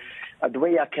it's, the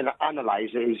way I can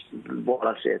analyse it is what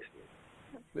I said.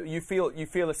 You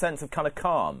feel a sense of kind of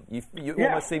calm. You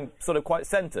almost seem sort of quite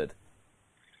centred.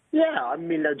 Yeah, I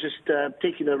mean, just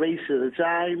taking a race at a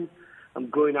time. I'm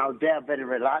going out there very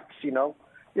relaxed. You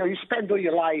spend all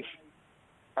your life,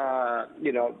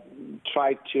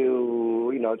 try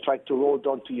to hold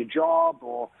on to your job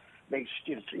or make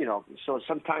So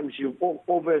sometimes you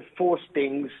overforce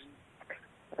things.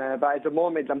 But at the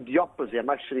moment, I'm the opposite. I'm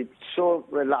actually so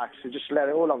relaxed. I just let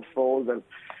it all unfold,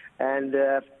 and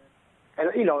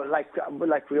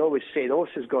like we always say, the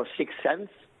horse has got a sixth sense,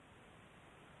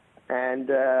 and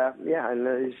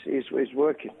it's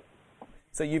working.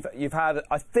 So you've had,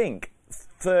 I think,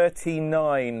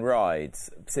 39 rides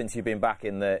since you've been back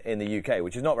in the UK,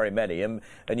 which is not very many, and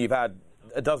you've had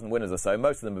a dozen winners or so.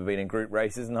 Most of them have been in group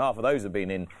races, and half of those have been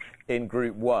in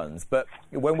Group 1s. But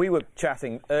when we were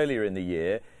chatting earlier in the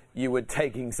year, you were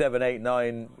taking 7, 8,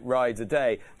 9 rides a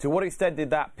day. To what extent did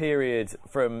that period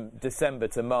from December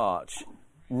to March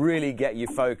really get you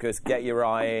focused, get your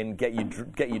eye in, get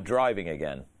you driving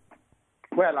again?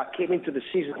 Well, I came into the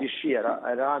season this year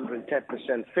at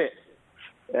 110% fit.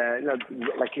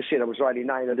 Like you said, I was riding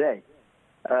 9 a day.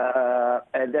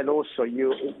 And then also,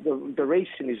 the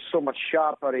racing is so much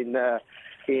sharper in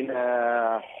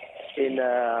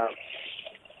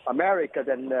America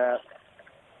than I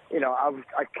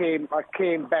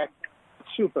came back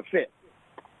super fit.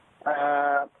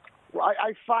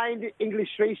 I find English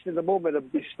racing at the moment a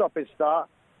bit stop and start.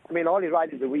 I mean, I only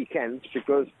ride in the weekends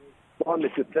because Monday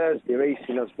to Thursday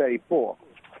racing was very poor.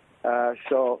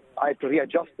 So I had to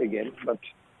readjust again. But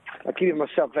I'm keeping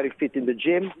myself very fit in the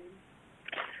gym.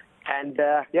 And,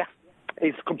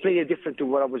 it's completely different to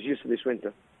what I was used to this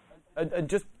winter. And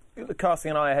just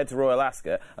casting an eye ahead to Royal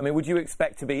Ascot, I mean, would you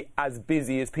expect to be as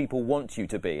busy as people want you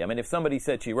to be? I mean, if somebody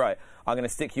said to you, right, I'm going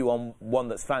to stick you on one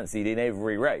that's fancied in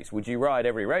every race, would you ride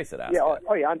every race at Ascot?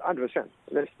 Yeah, 100%.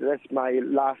 That's my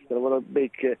last, I want to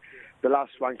make the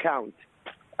last one count.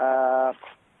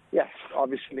 Yes,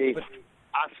 obviously,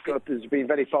 Ascot has been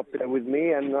very popular with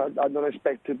me, and I don't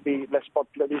expect to be less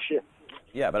popular this year.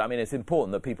 Yeah, but I mean, it's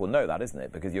important that people know that, isn't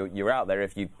it? Because you're out there.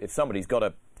 If somebody's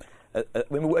got I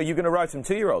mean, are you going to ride some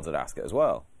 2-year-olds at Ascot as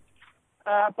well?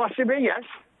 Possibly, yes.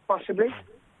 Possibly.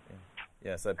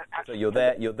 Yeah. So you're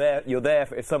there.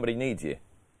 For if somebody needs you.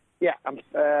 Yeah.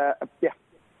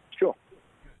 Sure.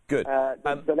 Good. Go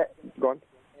on.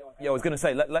 Yeah, I was going to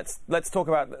say let's talk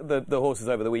about the horses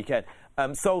over the weekend.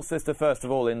 Soul Sister, first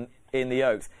of all, in the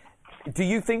Oaks. Do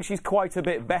you think she's quite a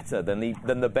bit better than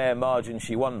the bare margin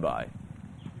she won by?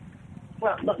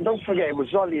 Well, don't forget, it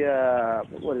was only a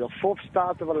fourth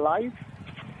start of her life.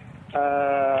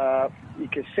 you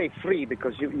can say 3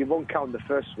 because you won't count the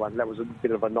first one. That was a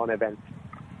bit of a non-event.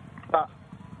 But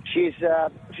she's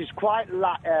quite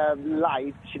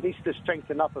light. She needs to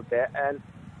strengthen up a bit, and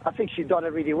I think she's done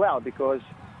it really well because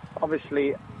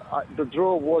obviously the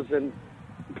draw wasn't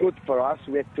good for us.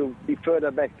 We had to be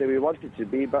further back than we wanted to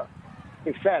be, but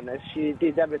in fairness, she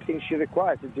did everything she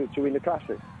required to win the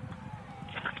Classic.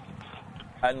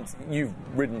 And you've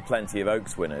ridden plenty of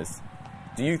Oaks winners.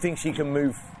 Do you think she can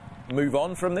move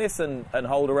on from this and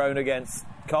hold her own against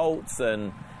colts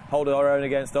and hold her own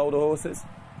against older horses?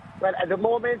 Well, at the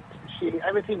moment,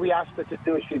 everything we asked her to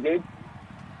do, she did.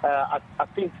 I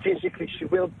think physically she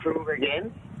will improve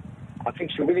again. I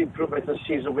think she will improve as the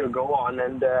season will go on,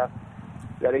 and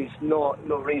there is no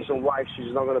reason why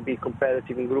she's not going to be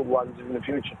competitive in Group 1s in the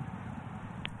future.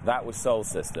 That was Soul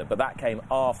Sister, but that came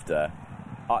after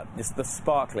the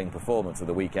sparkling performance of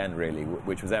the weekend, really,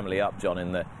 which was Emily Upjohn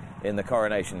in the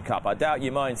Coronation Cup. I doubt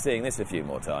you mind seeing this a few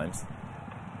more times.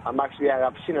 I've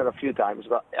seen it a few times,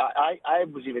 but I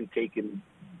was even taken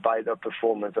by the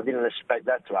performance. I didn't expect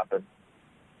that to happen.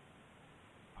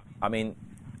 I mean,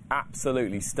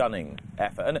 absolutely stunning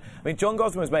effort. And I mean, John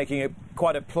Gosden was making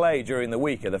quite a play during the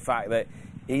week of the fact that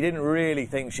he didn't really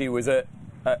think she was at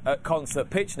concert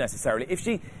pitch necessarily. If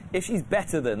she's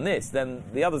better than this, then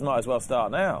the others might as well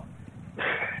start now.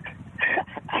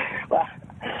 Well,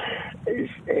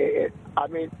 I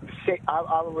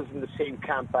was in the same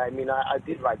camp. I mean, I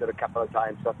did ride her a couple of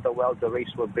times. I thought, well, the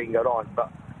race will bring her on,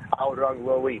 but how wrong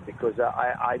were we? Because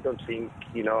I don't think,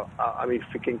 I mean,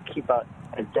 if we can keep a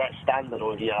that standard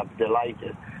over here, I'm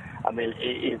delighted. I mean,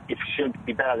 if it should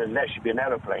be better than that, it should be an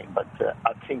aeroplane. But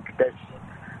I think that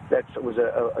was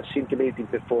a scintillating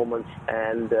performance,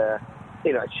 and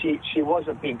she was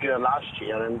a big girl last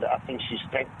year, and I think she's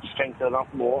strengthened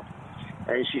up more,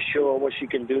 and she's sure what she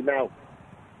can do now.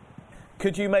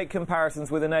 Could you make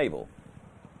comparisons with Enable?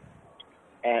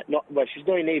 Well, she's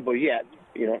not Enable yet.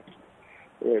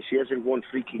 She hasn't won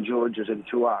Freaking Georges and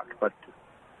 2 Arc, but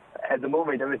at the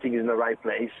moment everything is in the right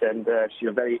place, and she's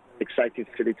a very exciting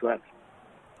filly to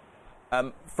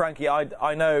have. Frankie,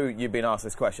 I know you've been asked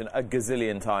this question a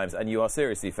gazillion times, and you are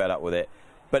seriously fed up with it,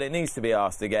 but it needs to be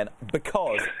asked again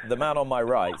because the man on my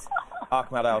right,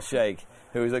 Ahmad Al Shaikh,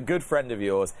 who is a good friend of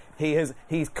yours,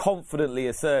 he's confidently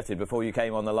asserted before you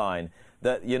came on the line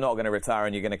that you're not going to retire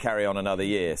and you're going to carry on another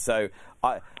year. So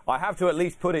I have to at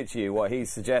least put it to you what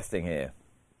he's suggesting here.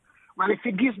 Well, if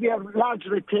he gives me a large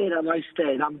retainer, I might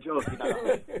stay. I'm joking.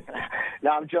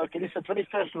 No, I'm joking. It's the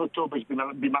 21st of October. It's been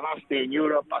my last day in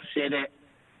Europe. I said it.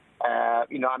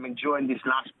 I'm enjoying this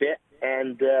last bit,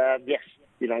 and yes,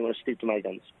 I'm going to stick to my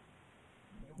guns.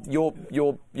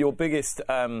 Your biggest,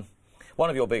 one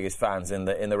of your biggest fans in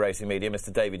the racing media,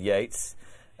 Mr. David Yates,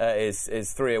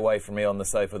 is 3 away from me on the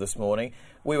sofa this morning.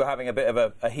 We were having a bit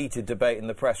of a heated debate in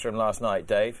the press room last night,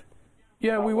 Dave.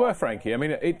 Yeah, we were, Frankie. I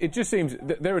mean, it just seems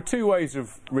that there are 2 ways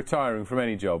of retiring from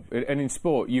any job. And in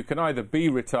sport, you can either be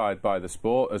retired by the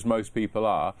sport, as most people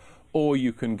are, or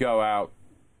you can go out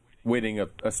winning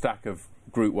a stack of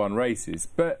Group 1 races.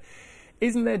 But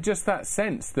isn't there just that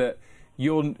sense that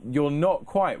you're not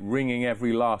quite wringing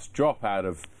every last drop out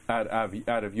of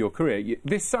your career?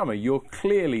 This summer, you're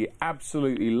clearly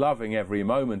absolutely loving every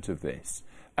moment of this.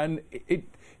 And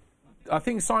I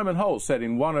think Simon Holt said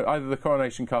in either the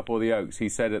Coronation Cup or the Oaks, he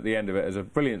said at the end of it as a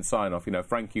brilliant sign-off,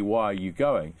 Frankie, why are you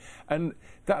going? And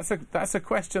that's a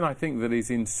question, I think, that is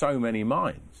in so many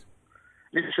minds.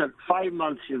 Listen, 5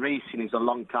 months in racing is a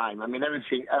long time. I mean,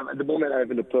 everything, at the moment I have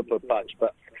in a purple patch,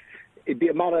 but it'd be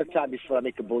a matter of time before I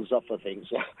make a balls off of things.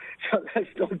 So let's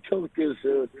not talk too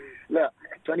soon. Look,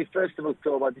 21st of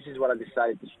October, this is what I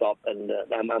decided to stop, and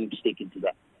I'm sticking to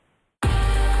that.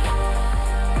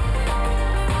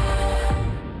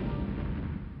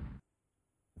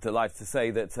 Delighted to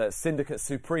say that Syndicate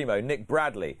Supremo Nick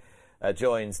Bradley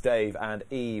joins Dave and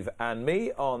Eve and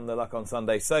me on the Luck on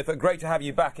Sunday sofa. Great to have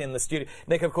you back in the studio,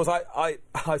 Nick. Of course, I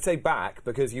say back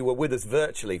because you were with us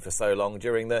virtually for so long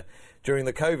during the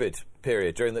COVID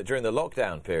period, during the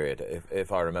lockdown period,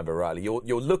 if I remember rightly. You're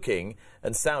looking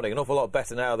and sounding an awful lot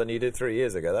better now than you did 3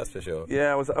 years ago. That's for sure.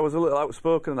 Yeah, I was a little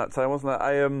outspoken at that time, wasn't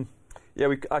I?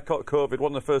 I caught COVID.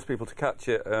 One of the first people to catch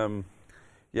it.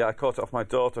 I caught it off my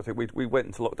daughter. I think we went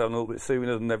into lockdown a little bit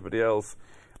sooner than everybody else,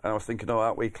 and I was thinking,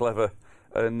 aren't we clever?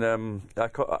 And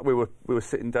we were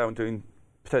sitting down doing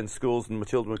pretend schools, and my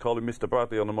children were calling Mr.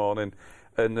 Bradley on the morning.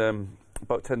 And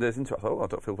about 10 days into it, I thought, I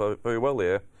don't feel very well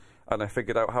here. And I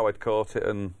figured out how I'd caught it,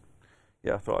 and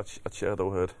I thought I'd share the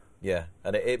word. Yeah,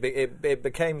 and it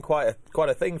became quite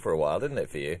a thing for a while, didn't it,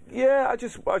 for you? Yeah, I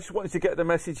just wanted to get the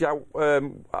message out.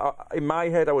 In my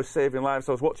head, I was saving lives.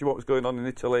 I was watching what was going on in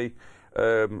Italy.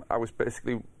 I was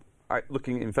basically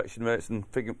looking at infection rates and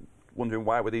wondering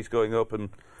why were these going up, and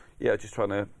just trying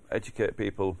to educate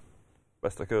people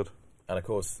best I could. And of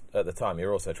course, at the time,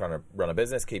 you're also trying to run a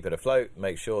business, keep it afloat,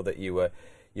 make sure that you were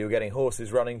getting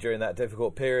horses running during that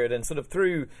difficult period. And sort of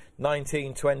through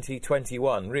 19, 20,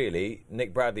 21, really,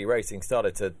 Nick Bradley Racing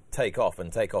started to take off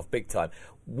big time.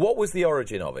 What was the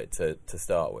origin of it to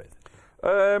start with?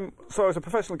 So I was a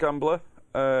professional gambler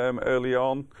early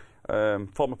on,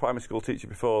 former primary school teacher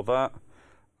before that,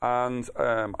 and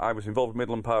I was involved in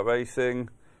Midland Park Racing,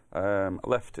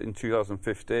 left in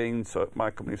 2015, so my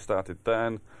company started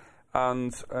then,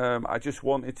 and I just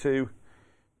wanted to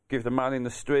give the man in the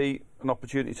street an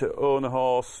opportunity to own a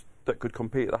horse that could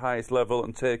compete at the highest level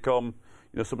and take on,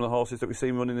 some of the horses that we've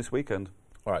seen running this weekend.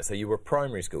 All right, so you were a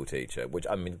primary school teacher, which,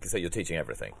 so you're teaching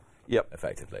everything? Yep.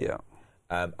 Effectively? Yeah.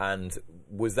 And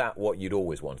was that what you'd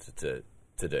always wanted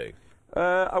to do?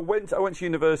 I went to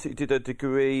university, did a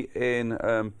degree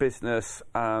in business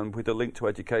and with a link to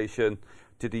education,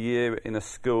 did a year in a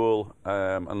school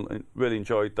and really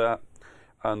enjoyed that.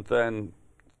 And then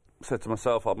said to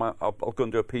myself, I'll go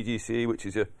and do a PGCE, which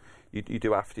is you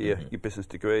do after your business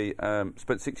degree.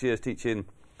 Spent 6 years teaching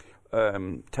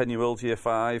 10-year-olds, year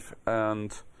 5,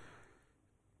 and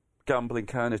gambling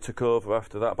kind of took over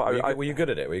after that. But were you good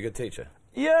at it? Were you a good teacher?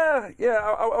 Yeah.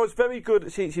 I was very good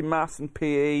at teaching maths and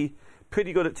PE,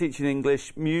 pretty good at teaching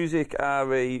English, music,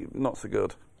 RE, not so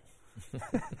good.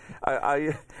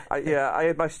 I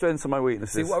had my strengths and my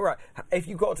weaknesses. See, well, right. If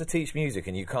you've got to teach music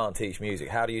and you can't teach music,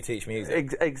 how do you teach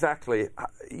music? Exactly.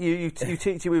 You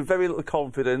teach it with very little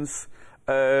confidence,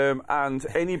 and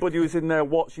anybody who's in there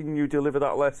watching you deliver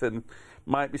that lesson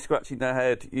might be scratching their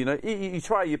head. You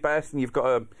try your best, and you've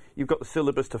got the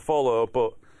syllabus to follow,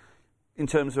 but in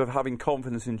terms of having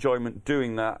confidence, enjoyment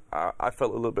doing that, I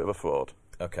felt a little bit of a fraud.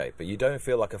 Okay, but you don't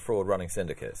feel like a fraud running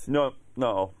syndicates? No.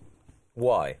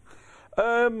 Why?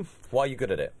 Why are you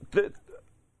good at it?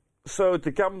 So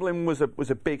the gambling was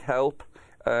a big help.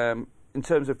 In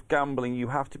terms of gambling, you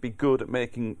have to be good at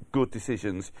making good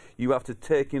decisions. You have to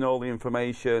take in all the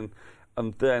information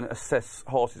and then assess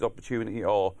horses' opportunity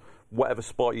or whatever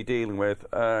sport you're dealing with.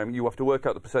 You have to work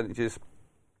out the percentages.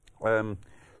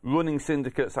 Running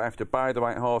syndicates, I have to buy the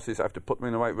right horses, I have to put them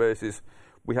in the right races.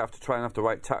 We have to try and have the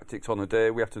right tactics on the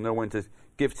day. We have to know when to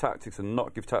give tactics and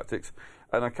not give tactics.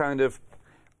 And I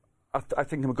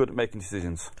think I'm good at making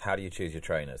decisions. How do you choose your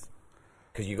trainers?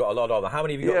 Because you've got a lot of them. How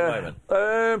many have you got at the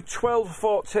moment? 12 or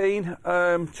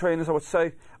 14 trainers, I would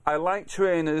say. I like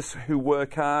trainers who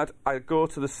work hard. I go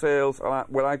to the sales, and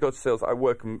when I go to sales, I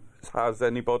work as hard as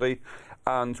anybody.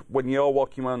 And when you're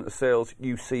walking around at the sales,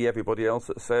 you see everybody else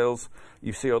at the sales.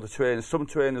 You see other trainers. Some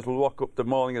trainers will rock up the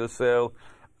morning of the sale,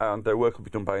 and their work will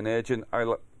be done by an agent. I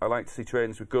like to see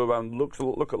trainers who go around, look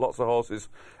at lots of horses.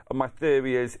 And my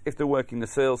theory is, if they're working the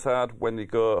sales hard, when they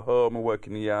go home and work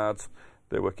in the yards,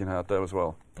 they're working hard there as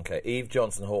well. Okay, Eve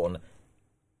Johnson-Houghton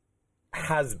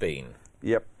has been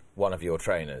one of your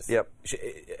trainers. Yep.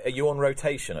 Are you on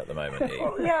rotation at the moment, Eve?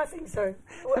 Yeah, I think so.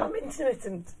 Well, I'm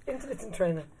intermittent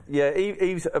trainer. Yeah,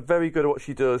 Eve's very good at what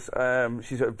she does.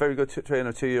 She's a very good trainer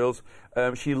of 2-year-olds.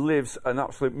 She lives an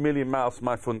absolute million miles from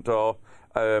my front door.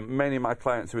 Many of my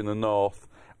clients are in the north,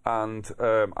 and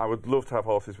I would love to have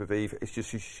horses with Eve. It's just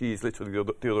she's literally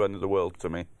the other end of the world to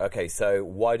me. Okay, so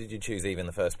why did you choose Eve in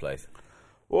the first place?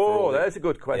 Oh, there's a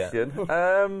good question.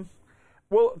 Yeah.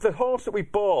 Well, the horse that we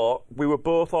bought, we were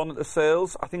both on at the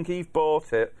sales. I think Eve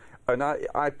bought it, and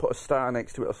I put a star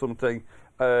next to it or something,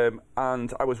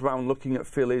 and I was round looking at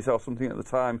fillies or something at the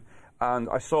time, and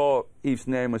I saw Eve's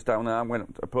name was down there. I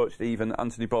went approached Eve and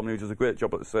Anthony Bromley, who does a great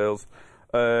job at the sales,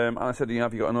 and I said,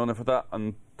 have you got an owner for that?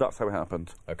 And that's how it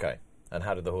happened. Okay. And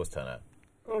how did the horse turn out?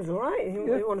 It was all right. He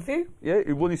won a few. Yeah,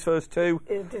 he won his first 2.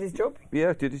 He did his job.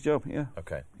 Yeah, did his job, yeah.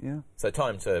 Okay. Yeah. So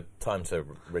time to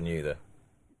renew the...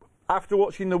 After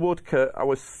watching the Woodcut,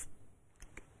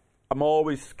 I'm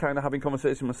always kind of having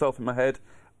conversations with myself in my head,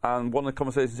 and one of the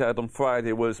conversations I had on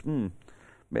Friday was,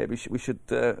 maybe we should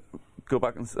go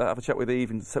back and have a chat with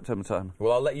Eve in September time.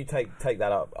 Well, I'll let you take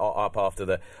that up after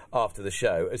the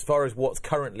show. As far as what's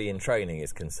currently in training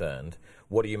is concerned,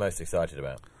 what are you most excited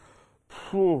about?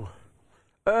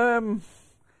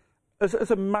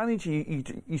 As a manager,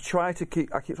 you try to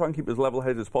keep as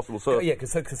level-headed as possible. So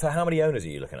so how many owners are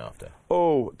you looking after?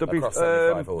 Oh, there'll across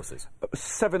 75 horses,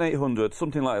 700-800,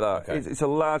 something like that. Okay. It's a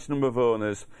large number of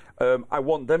owners. I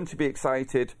want them to be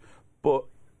excited, but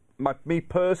me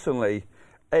personally,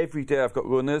 every day I've got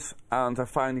runners, and I'm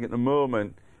finding at the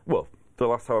moment, well, the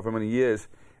last however many years,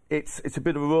 it's a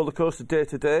bit of a roller coaster day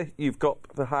to day. You've got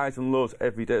the highs and lows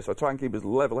every day, so I try and keep as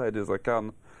level-headed as I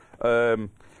can.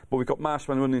 But we've got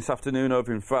Marshman running this afternoon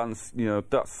over in France. You know,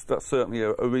 that's certainly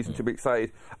a reason to be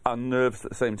excited and nervous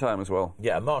at the same time as well.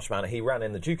 Yeah, Marshman, he ran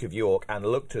in the Duke of York and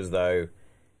looked as though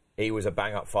he was a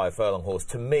bang-up 5 furlong horse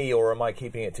to me, or am I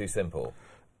keeping it too simple?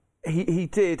 He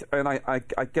did, and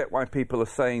I get why people are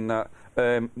saying that.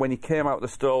 When he came out of the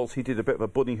stalls, he did a bit of a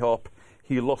bunny hop.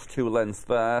 He lost 2 lengths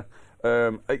there.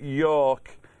 At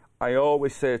York, I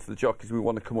always say to the jockeys, we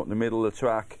want to come up the middle of the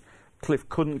track. Cliff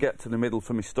couldn't get to the middle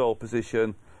from his stall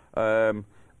position.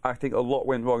 I think a lot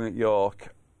went wrong at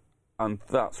York, and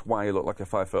that's why he looked like a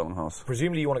 5 furlong horse.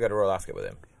 Presumably you want to go to Royal Ascot with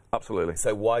him? Absolutely.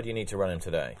 So why do you need to run him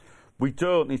today? We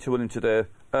don't need to run him today.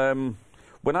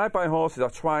 When I buy horses, I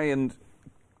try and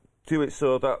do it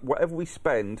so that whatever we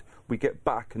spend, we get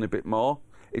back and a bit more.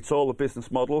 It's all a business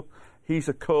model. He's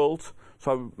a colt,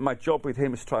 so my job with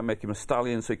him is to try and make him a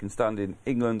stallion so he can stand in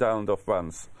England, Ireland or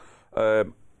France.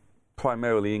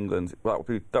 Primarily England.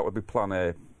 That would be plan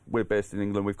A. We're based in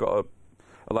England. We've got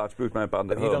a large broodmare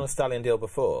band at home. Have you done a stallion deal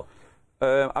before?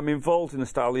 I'm involved in a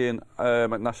stallion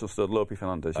at National Stud, Lope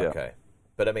Fernandez, yeah. Okay.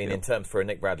 But, I mean, in terms for a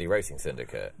Nick Bradley Racing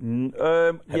Syndicate,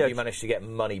 have you managed to get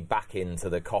money back into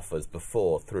the coffers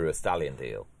before through a stallion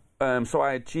deal? So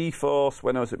I had G-Force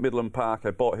when I was at Midland Park.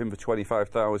 I bought him for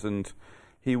 25,000.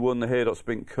 He won the Haydock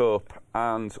Sprint Cup,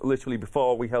 and literally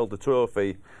before we held the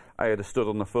trophy, I had a stud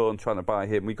on the phone trying to buy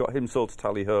him. We got him sold to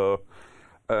Tally-Ho.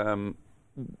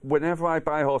 Whenever I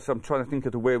buy horses, I'm trying to think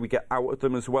of the way we get out of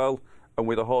them as well. And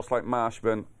with a horse like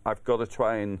Marshman, I've got to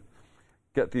try and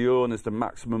get the owners the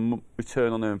maximum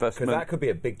return on their investment. Because that could be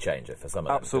a big changer for some of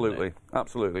them. Absolutely,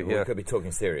 absolutely, yeah. We could be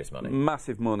talking serious money.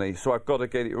 Massive money, so I've got to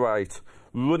get it right.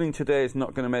 Running today is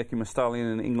not going to make him a stallion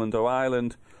in England or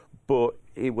Ireland, but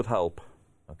it would help.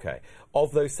 Okay.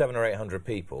 Of those 700 or 800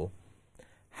 people,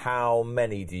 how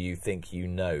many do you think you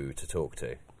know to talk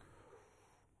to?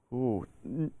 Ooh,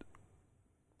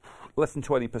 less than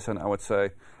 20%, I would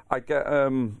say.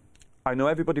 I know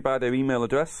everybody by their email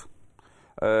address.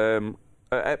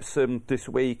 At Epsom this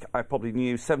week, I probably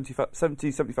knew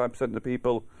 70-75% of the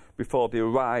people before they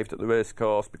arrived at the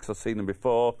racecourse because I've seen them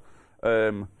before.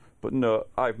 But no,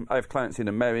 I have clients in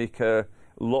America,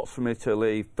 lots from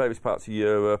Italy, various parts of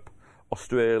Europe,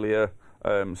 Australia.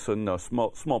 So no,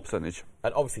 small percentage.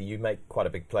 And obviously you make quite a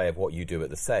big play of what you do at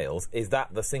the sales. Is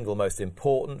that the single most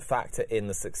important factor in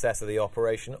the success of the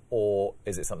operation, or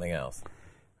is it something else?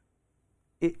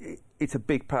 It's a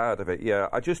big part of it, yeah.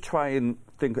 I just try and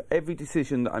think every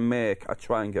decision that I make, I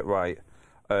try and get right.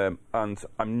 And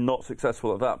I'm not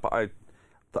successful at that, but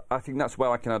I think that's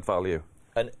where I can add value.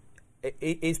 And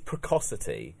is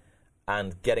precocity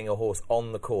and getting a horse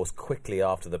on the course quickly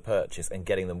after the purchase and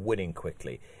getting them winning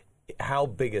quickly, how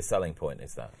big a selling point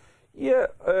is that? Yeah,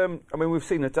 I mean, we've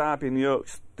seen a Derby in the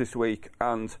Oaks this week,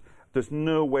 and there's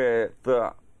nowhere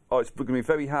that it's going to be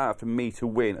very hard for me to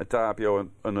win a Derby or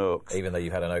an Oaks. Even though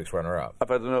you've had an Oaks runner-up? I've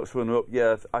had an Oaks runner-up,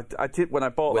 yeah. I did when I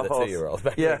bought the horse. With a 2-year-old,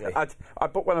 basically. Yeah,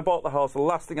 when I bought the horse, the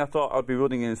last thing I thought I'd be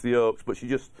running in is the Oaks, but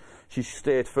she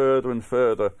stayed further and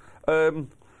further. I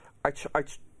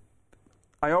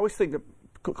always think that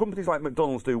companies like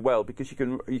McDonald's do well because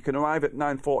you can arrive at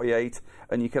 9:48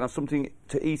 and you can have something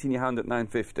to eat in your hand at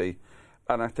 9:50.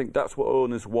 And I think that's what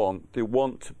owners want. They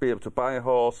want to be able to buy a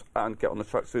horse and get on the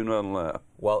track sooner than later.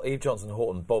 Well, Eve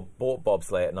Johnson-Houghton bought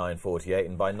Bobsleigh at 9:48,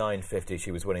 and by 9:50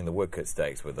 she was winning the Woodcote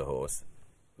Stakes with the horse.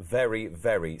 Very,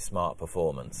 very smart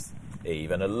performance,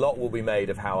 Eve, and a lot will be made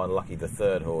of how unlucky the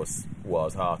third horse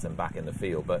was, Harton, back in the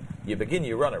field. But you begin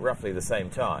your run at roughly the same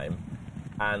time,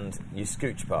 and you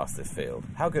scooch past this field.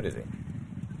 How good is he?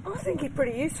 I think he's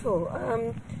pretty useful.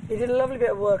 He did a lovely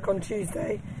bit of work on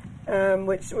Tuesday.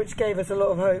 Which gave us a lot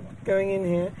of hope going in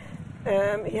here.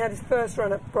 He had his first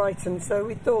run at Brighton, so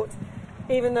we thought,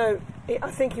 even though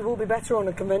I think he will be better on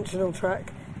a conventional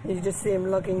track, you just see him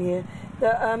lugging here,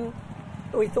 that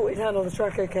we thought he'd handle the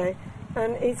track okay.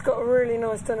 And he's got a really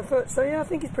nice turn of foot, so yeah, I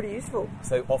think he's pretty useful.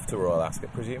 So off to Royal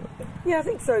Ascot, presumably? Yeah, I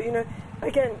think so. You know,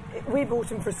 again, we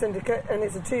bought him for a syndicate, and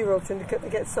it's a 2-year-old syndicate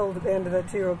that gets sold at the end of their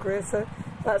 2-year-old career, so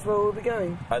that's where we'll be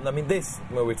going. And I mean,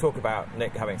 when we talk about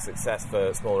Nick having success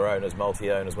for smaller owners,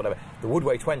 multi-owners, whatever, the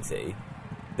Woodway 20,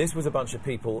 this was a bunch of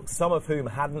people, some of whom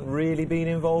hadn't really been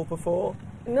involved before?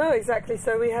 No, exactly.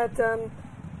 So we had,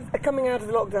 coming out of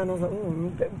lockdown, I was like,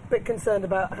 a bit concerned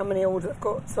about how many orders I've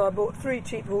got. So I bought 3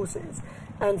 cheap horses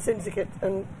and syndicate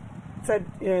and said,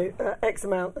 X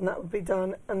amount, and that would be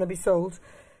done and they'd be sold.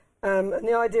 And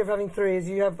the idea of having 3 is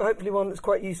you have hopefully one that's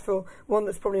quite useful, one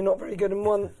that's probably not very good, and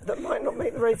one that might not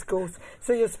make the race course.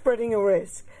 So you're spreading your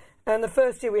risk. And the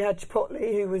first year we had Chipotle,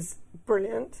 who was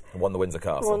brilliant. Won the Windsor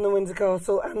Castle. Won the Windsor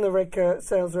Castle and the Red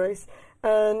Sales Race.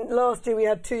 And last year we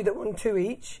had 2 that won 2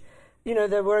 each. You know,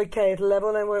 they were okay at a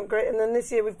level, they weren't great. And then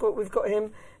this year we've got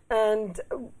him and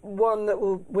 1 that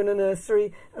will win a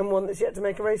nursery and 1 that's yet to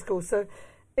make a race course. So,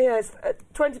 yeah, it's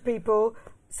 20 people,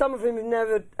 some of whom have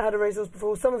never had a racehorse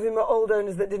before, some of whom are old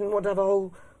owners that didn't want to have a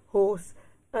whole horse.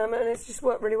 And it's just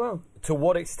worked really well. To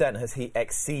what extent has he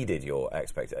exceeded your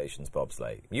expectations, Bob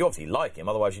Slade? You obviously like him,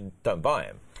 otherwise you don't buy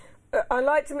him. I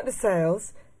liked him at the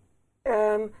sales.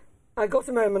 I got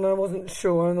him home and I wasn't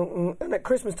sure. And at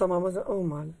Christmas time I was like, oh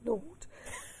my Lord.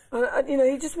 You know,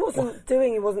 he just wasn't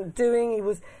doing. He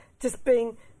was just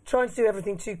trying to do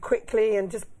everything too quickly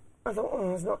and just, I thought,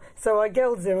 oh, it's not. So I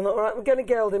gelded him. I thought, all right, we're going to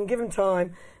geld him, give him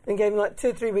time, and gave him like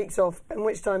 2 or 3 weeks off, in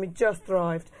which time he just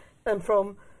thrived. And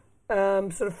from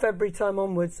sort of February time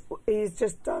onwards, he's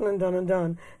just done and done and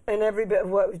done. And every bit of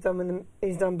work we've done with him,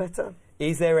 he's done better.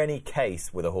 Is there any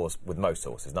case with a horse, with most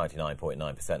horses,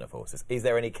 99.9% of horses, is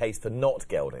there any case for not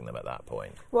gelding them at that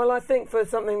point? Well, I think for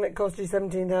something that cost you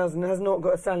 $17,000 has not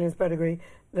got a stallion's pedigree,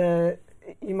 you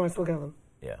might as well geld them.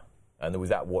 Yeah. And was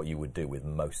that what you would do with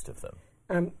most of them?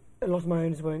 A lot of my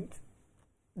owners won't.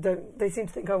 They seem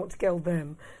to think I want to geld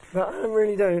them, but I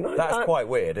really don't. That's quite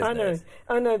weird, isn't it?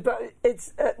 I know, but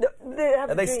it's... they have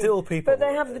Are they still people but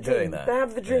they have the dream. doing that? They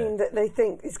have the dream that they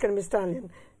think it's going to be a stallion.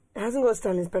 It hasn't got a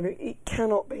stallion's pedigree. It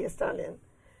cannot be a stallion.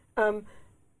 But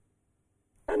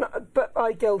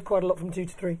I geld quite a lot from 2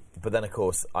 to 3. But then, of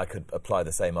course, I could apply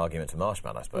the same argument to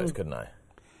Marshman, I suppose, couldn't I?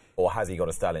 Or has he got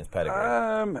a stallion's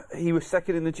pedigree? He was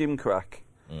second in the Gym Crack.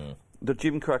 The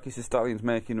Gym Crack is the stallion's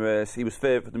making race. He was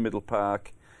favourite at the Middle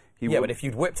Park. But if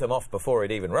you'd whipped him off before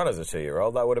he'd even run as a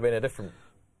 2-year-old, that would have been a different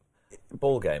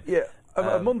ball game. Yeah.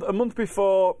 A month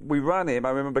before we ran him,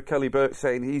 I remember Kelly Burke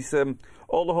saying he's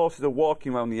all the horses are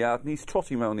walking around the yard and he's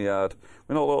trotting around the yard.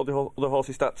 When all the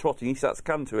horses start trotting, he starts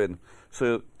cantering.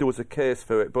 So there was a case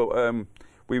for it, but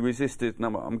we resisted, and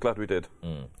I'm glad we did.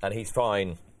 And he's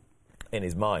fine in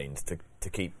his mind to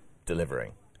keep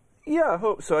delivering. Yeah, I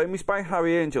hope so. And he's by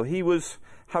Harry Angel.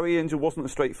 Harry Angel wasn't a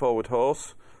straightforward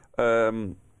horse,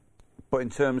 but in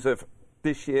terms of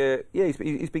this year, yeah,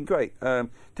 he's been great.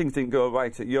 Things didn't go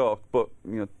right at York, but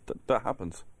you know that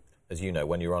happens. As you know,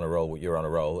 when you're on a roll, you're on a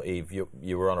roll. Eve,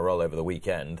 you were on a roll over the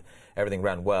weekend. Everything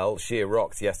ran well. Sheer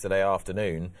rocks yesterday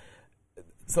afternoon.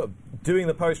 Sort of doing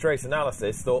the post-race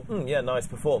analysis, thought, yeah, nice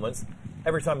performance.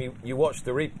 Every time you watched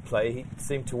the replay, he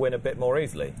seemed to win a bit more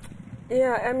easily.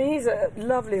 Yeah, I mean, he's a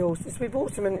lovely horse. When we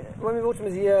bought him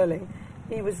as a yearling,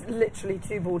 he was literally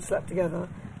 2 boards slapped together,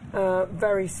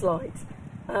 very slight.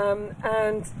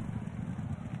 And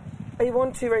he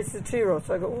won 2 races at 2-year-old,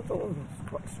 so I thought, it's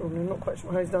quite extraordinary. I'm not quite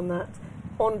sure how he's done that.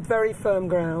 On very firm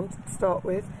ground to start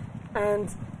with.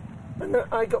 And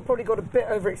I probably got a bit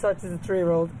overexcited as a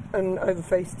 3-year-old and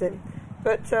overfaced him.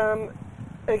 But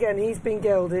again, he's been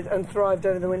gelded and thrived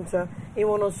over the winter. He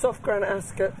won on soft ground at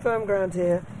Ascot, firm ground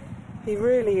here. He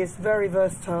really is very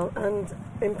versatile and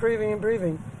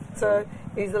improving. So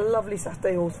he's a lovely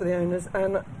Saturday horse for the owners,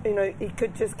 and you know he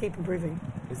could just keep improving.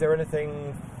 Is there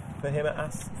anything for him at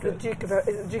Ascot? Is it the Duke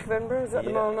of Edinburgh? Is that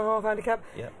the 1.5 mile handicap?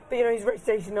 Yeah. But you know he's rated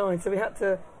 89, so we had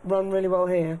to run really well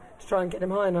here to try and get him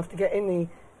high enough to get in the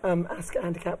Ascot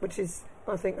handicap, which is,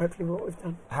 I think, hopefully what we've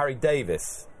done. Harry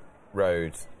Davis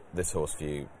rode this horse for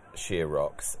you, Sheer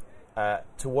Rocks.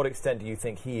 To what extent do you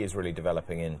think he is really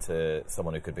developing into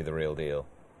someone who could be the real deal?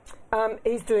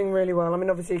 He's doing really well. I mean,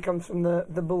 obviously he comes from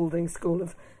the Balding school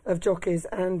of jockeys,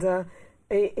 and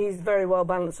he's very well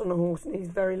balanced on a horse, and he's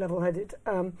very level-headed.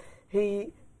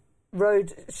 He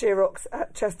rode Sheer Rocks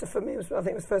at Chester for me. I think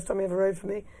it was the first time he ever rode for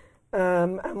me,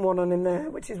 and won on him there,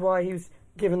 which is why he was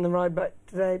given the ride back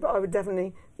today. But I would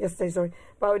definitely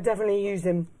use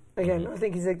him again. I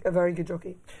think he's a very good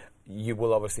jockey. You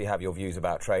will obviously have your views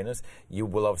about trainers. You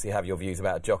will obviously have your views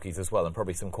about jockeys as well, and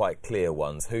probably some quite clear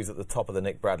ones. Who's at the top of the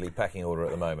Nick Bradley pecking order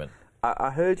at the moment? I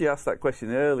heard you ask that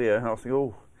question earlier, and I was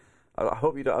thinking, I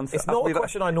hope you don't answer. It's not a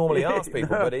question I normally ask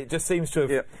people, but it just seems to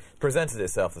have presented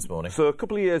itself this morning. So a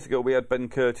couple of years ago, we had Ben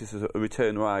Curtis as a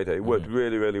return rider. It worked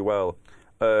really, really well.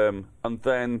 And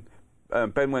then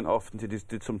Ben went off and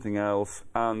did something else.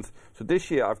 And so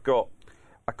this year, I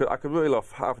could reel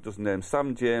off half a dozen names: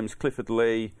 Sam James, Clifford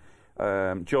Lee,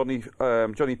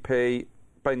 Johnny P,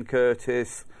 Ben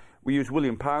Curtis. We used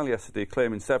William Pyle yesterday,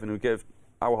 claiming 7, who gave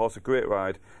our horse a great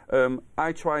ride.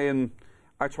 I try and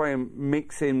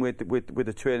mix in with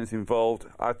the trainers involved.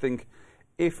 I think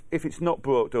if it's not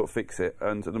broke, don't fix it.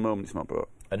 And at the moment, it's not broke.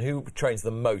 And who trains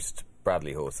the most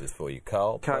Bradley horses for you,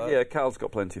 Carl? Yeah, Carl's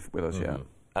got plenty with us. Yeah.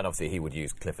 And obviously he would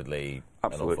use Clifford Lee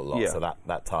Absolutely, an awful lot, yeah. so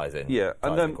that ties in. Yeah,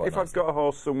 and then if I've nicely. got a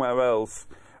horse somewhere else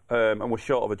and we're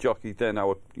short of a jockey, then I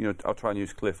would, I'll try and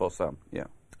use Cliff or Sam. Yeah.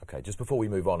 Okay, just before we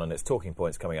move on, and it's talking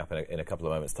points coming up in a couple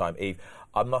of moments' time. Eve,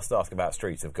 I must ask about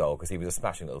Streets of Gold because he was a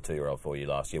smashing little 2-year-old for you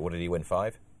last year. What did he win?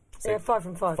 5? Yeah, 5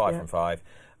 from 5. 5 yeah. from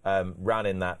 5. Ran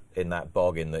in that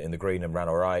bog in the green and ran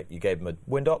all right. You gave him a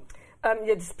Windop.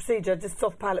 Yeah, just procedure, just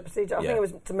soft palate procedure. I think it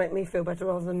was to make me feel better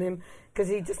rather than him, because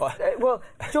he just...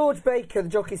 George Baker, the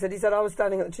jockey, he said I was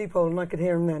standing at the tube hole and I could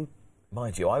hear him then.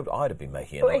 Mind you, I'd have been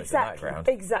making a noise in that ground.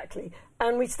 Exactly.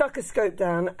 And we stuck a scope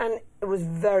down and it was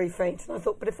very faint. And I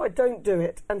thought, but if I don't do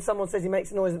it and someone says he makes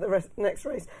a noise at the next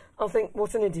race, I'll think,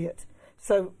 what an idiot.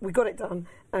 So we got it done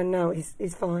and now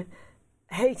he's fine.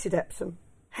 Hated Epsom.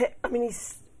 He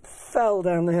fell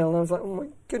down the hill and I was like, oh my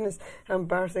goodness, how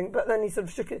embarrassing. But then he sort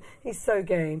of shook it. He's so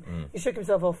game. He shook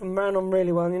himself off and ran on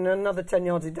really well. Another 10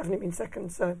 yards, he'd definitely been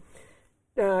second. So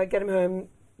get him home,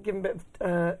 give him a bit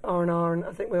of R&R, and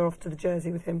I think we're off to the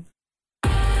Jersey with him.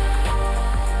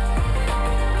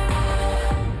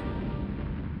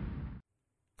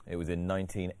 It was in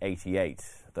 1988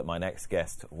 that my next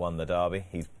guest won the Derby.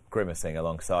 He's grimacing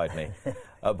alongside me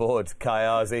aboard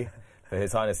Kayazi for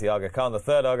His Highness the Aga Khan, the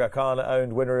third Aga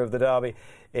Khan-owned winner of the Derby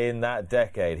in that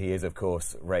decade. He is, of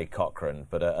course, Ray Cochrane,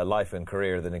 but a life and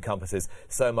career that encompasses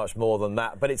so much more than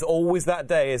that. But it's always that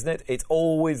day, isn't it? It's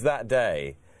always that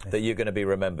day that you're going to be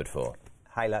remembered for.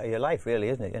 Highlight of your life, really,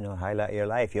 isn't it? Highlight of your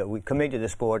life. We come into the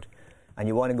sport and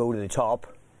you want to go to the top,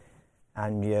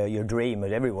 and your dream,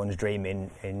 as everyone's dream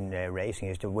in racing,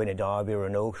 is to win a Derby or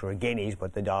an Oaks or a Guineas,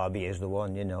 but the Derby is the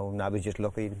one, And I was just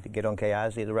lucky to get on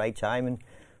Kayazi at the right time and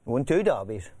won 2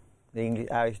 Derbies.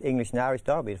 The English and Irish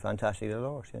Derby is a fantastic little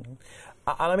horse, And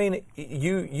I mean,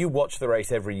 you watch the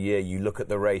race every year. You look at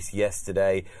the race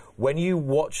yesterday. When you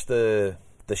watch the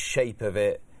shape of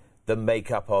it, the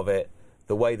makeup of it,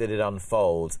 the way that it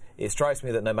unfolds, it strikes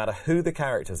me that no matter who the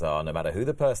characters are, no matter who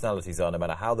the personalities are, no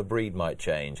matter how the breed might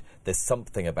change, there's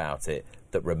something about it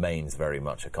that remains very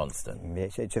much a constant.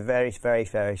 It's a very, very,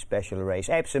 very special race.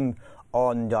 Epsom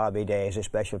on Derby Day is a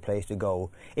special place to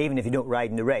go. Even if you don't ride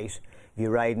in the race, if you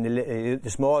ride in the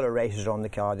smaller races on the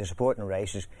card, the supporting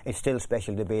races, it's still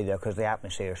special to be there because the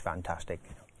atmosphere is fantastic.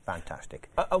 Fantastic.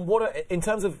 And in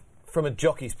terms of, from a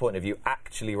jockey's point of view,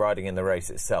 actually riding in the race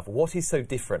itself, what is so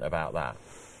different about that?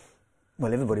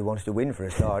 Well, everybody wants to win for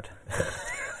a start.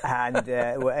 And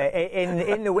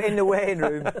in the weighing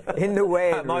room,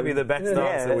 that might be the best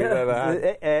answer we've ever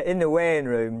had. In the weighing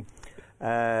room,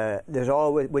 there's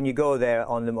always, when you go there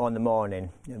on the morning,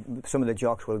 some of the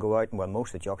jocks will go out, and most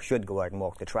of the jocks should go out and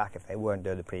walk the track if they weren't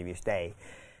there the previous day,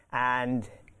 and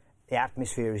the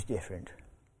atmosphere is different.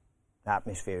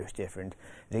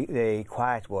 The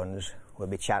quiet ones will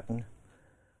be chatting,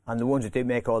 and the ones that do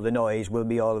make all the noise will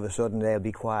be all of a sudden they'll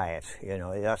be quiet.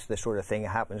 That's the sort of thing that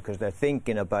happens because they're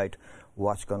thinking about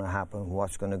what's going to happen,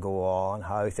 what's going to go on,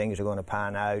 how things are going to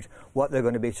pan out, what they're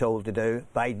going to be told to do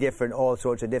by all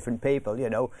sorts of different people,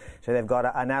 So they've got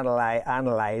to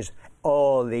analyse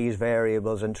all these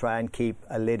variables and try and keep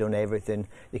a lid on everything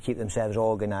to keep themselves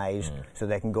organised so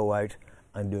they can go out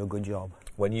and do a good job.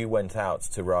 When you went out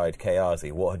to ride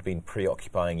Kayazi, what had been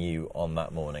preoccupying you on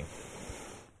that morning?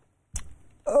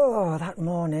 Oh, that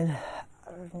morning,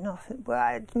 nothing. Well,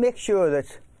 I'd make sure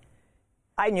that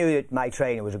I knew that my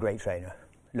trainer was a great trainer.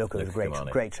 Luke was a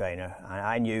great trainer, and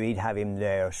I knew he'd have him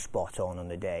there spot on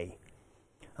the day.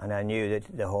 And I knew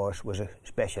that the horse was a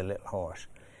special little horse.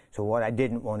 So what I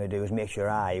didn't want to do was make sure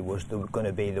I was going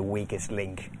to be the weakest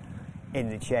link in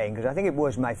the chain, because I think it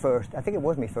was my first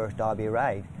Derby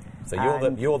ride. So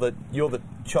you're the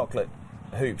chocolate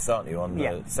hoops, aren't you, on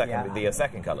the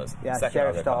second colours? Yeah,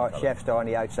 Chef Star on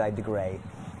the outside, the grey,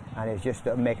 and it's just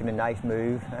making a nice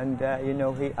move. And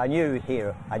I knew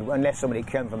here, unless somebody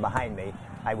came from behind me,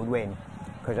 I would win,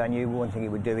 because I knew one thing he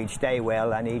would do: he'd stay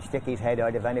well and he'd stick his head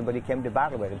out if anybody came to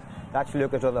battle with him. That's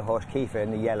Lucas' other horse, Kiefer, in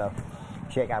the yellow,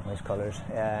 Sheikh Ahmad's colours.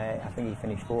 I think he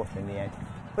finished 4th in the end,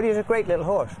 but he was a great little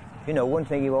horse. One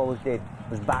thing he always did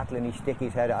was battle and he'd stick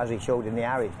his head out, as he showed in the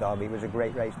Irish Derby. It was a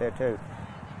great race there too.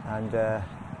 And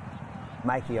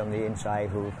Mikey on the inside,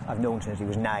 who I've known since he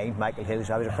was 9, Michael Hills.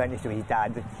 I was apprenticed to his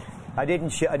dad. I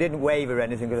didn't wave or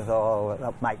anything because I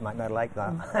thought, Mike might not like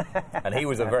that. And he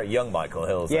was a very young Michael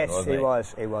Hills. Yes, then,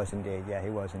 wasn't he? He was indeed. Yeah, he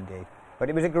was indeed. But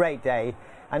it was a great day,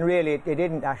 and really it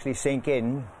didn't actually sink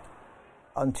in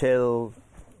until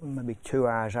maybe 2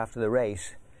 hours after the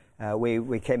race.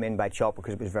 We came in by chopper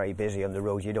because it was very busy on the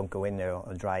road. You don't go in there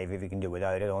on drive if you can do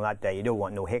without it. On that day, you don't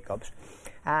want no hiccups.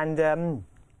 And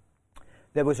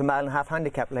there was a 1.5 mile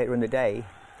handicap later in the day,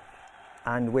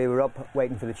 And we were up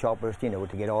waiting for the choppers, you know,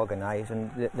 to get organised,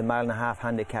 and the mile-and-a-half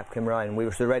handicap came around, and we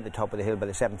were still right at the top of the hill by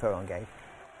the 7 furlong gate.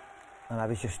 And I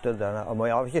was just stood there, I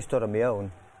was just stood on my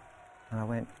own, and I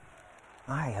went,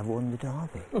 I have won the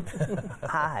Derby.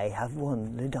 I have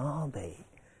won the Derby.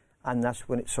 And that's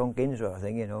when it sunk in, sort of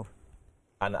thing, you know.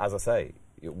 And as I say,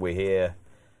 we're here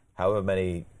however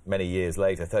many years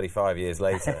later, 35 years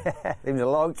later. It was a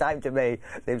long time to me.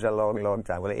 It was a long, long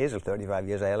time. Well, it is 35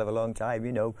 years, a hell of a long time,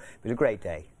 you know. It was a great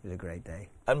day. It was a great day.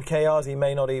 And Kayazi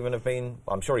may not even have been,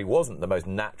 I'm sure he wasn't the most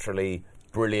naturally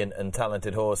brilliant and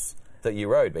talented horse that you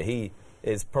rode, but he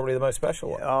is probably the most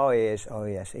special one. Oh, he is. Oh,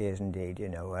 yes, he is indeed, you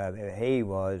know. He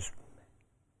was,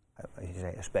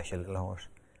 a special little horse.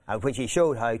 Which he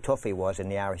showed how tough he was in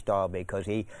the Irish Derby, because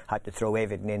he had to throw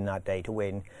everything in that day to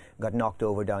win. Got knocked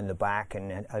over down the back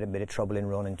and had a bit of trouble in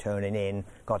running, turning in,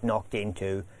 got knocked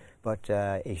into, but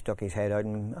he stuck his head out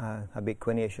and I beat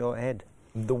Quinny a short head.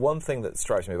 The one thing that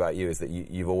strikes me about you is that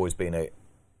you've always been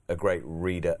a great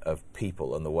reader of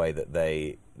people and the way that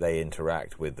they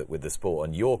interact with the sport,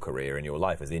 and your career and your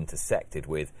life has intersected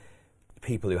with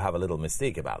people who have a little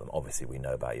mystique about them. Obviously, we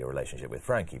know about your relationship with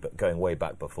Frankie, but going way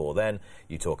back before then,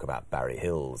 you talk about Barry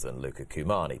Hills and Luca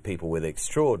Cumani, people with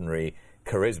extraordinary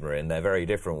charisma in their very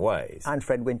different ways. And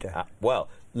Fred Winter. Well,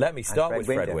 let me start with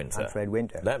Fred Winter. And Fred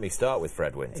Winter. Let me start with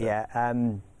Fred Winter. Yeah.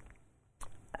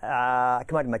 I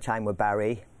come out of my time with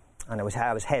Barry, and I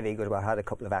was heavy because I had a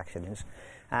couple of accidents.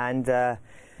 And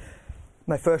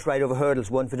my first ride over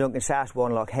hurdles, won for Duncan Sass,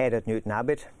 won Lochhead at Newton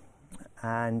Abbot.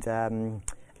 And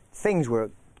things were,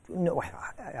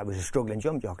 I was a struggling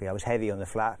jump jockey. I was heavy on the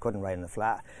flat, couldn't ride on the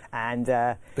flat. And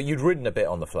but you'd ridden a bit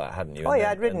on the flat, hadn't you? Oh,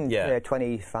 yeah, I'd ridden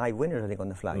 25 winners, I think, on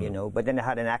the flat, you know. But then I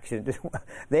had an accident.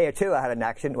 There, too, I had an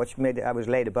accident, which made I was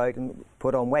laid about and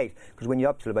put on weight. Because when you're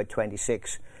up till about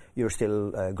 26, you're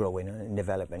still growing and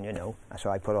developing, you know. So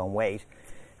I put on weight.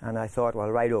 And I thought,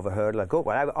 well, ride over hurdle, I'd go.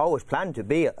 Well, I always planned to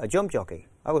be a jump jockey.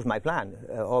 That was my plan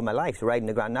all my life, to ride in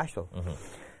the Grand National. Mm-hmm.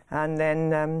 And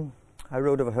then I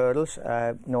rode over hurdles,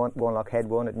 won Lochhead,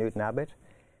 won at Newton Abbot.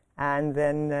 And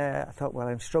then I thought, well,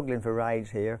 I'm struggling for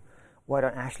rides here. Why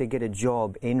don't I actually get a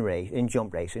job in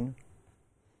jump racing?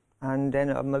 And then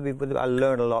maybe I'll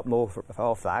learn a lot more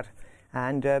off that,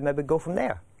 and maybe go from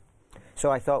there.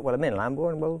 So I thought, well, I'm in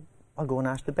Lambourne, well, I'll go and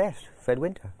ask the best, Fred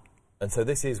Winter. And so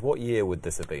this is, what year would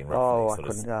this have been, roughly?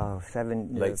 Oh,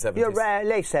 late 70s? Yeah,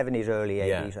 late 70s, early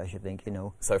 80s, I should think, you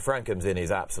know. So Frankham's in his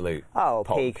absolute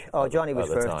peak. Oh, Johnny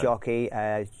was first jockey.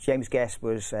 James Guest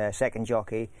was second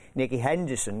jockey. Nicky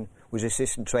Henderson was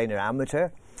assistant trainer amateur.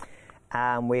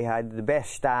 And we had the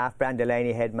best staff. Bram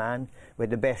Delaney, head man. We had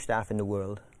the best staff in the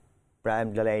world.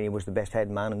 Bram Delaney was the best head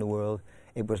man in the world.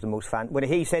 It was the most fun. When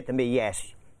he said to me, yes,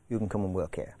 you can come and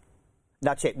work here.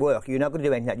 That's it, work. You're not going to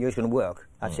do anything, you're just going to work.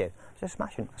 That's it. I said,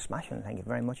 smashing, thank you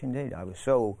very much indeed. I was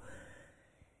so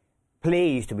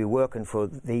pleased to be working for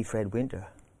the Fred Winter.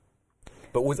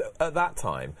 But at that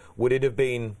time, would it have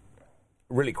been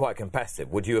really quite competitive?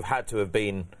 Would you have had to have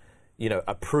been,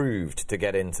 approved to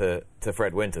get into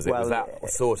Fred Winter's? It was that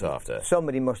sought after.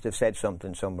 Somebody must have said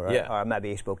something somewhere, or maybe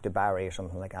he spoke to Barry or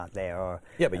something like that there.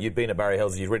 Yeah, but you'd been at Barry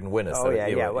Hills, you'd ridden winners. Oh,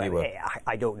 so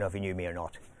I don't know if he knew me or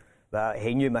not. But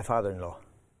he knew my father-in-law.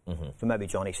 Mm-hmm. So maybe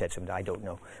Johnny said something, I don't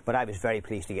know. But I was very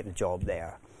pleased to get the job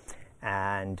there.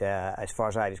 And as far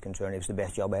as I was concerned, it was the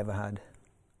best job I ever had.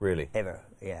 Really? Ever,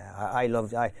 yeah. I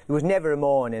loved it. There was never a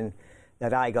morning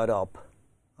that I got up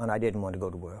and I didn't want to go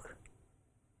to work.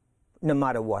 No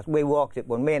matter what. We walked it,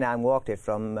 when me and Anne walked it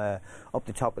from up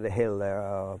the top of the hill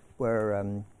there,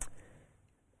 where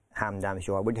Hamdam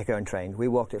Shore, we take our own train. We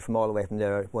walked it from all the way from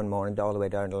there one morning all the way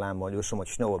down to Lambourne. There was so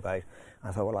much snow about. I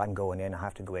thought, well, I'm going in. I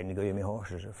have to go in and go to my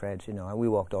horses or Fred's, And we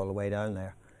walked all the way down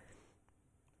there.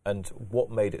 And what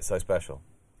made it so special?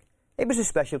 It was a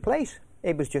special place.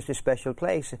 It was just a special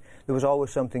place. There was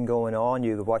always something going on.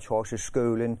 You could watch horses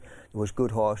schooling. There was good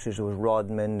horses. There was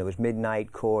Rodman. There was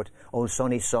Midnight Court. Old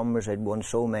Sonny Summers had won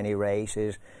so many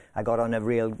races. I got on a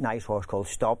real nice horse called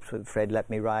Stops. Fred let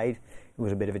me ride. It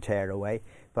was a bit of a tearaway.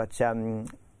 But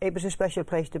it was a special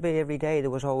place to be every day.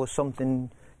 There was always something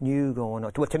new going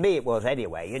on. Well, to me it was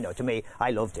anyway. To me,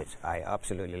 I loved it. I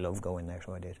absolutely loved going there,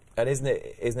 so I did. And isn't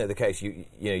it the case?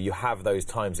 You have those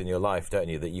times in your life, don't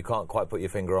you, that you can't quite put your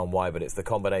finger on why, but it's the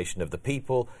combination of the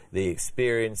people, the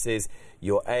experiences,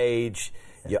 your age,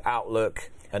 your outlook,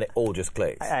 and it all just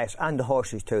clicks. Yes, and the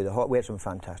horses too. We had some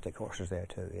fantastic horses there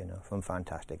too. Some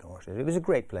fantastic horses. It was a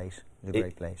great place. It was a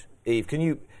great place. Eve, can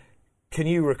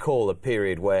you recall a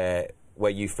period where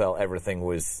you felt everything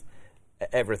was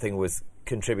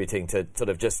contributing to sort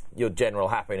of just your general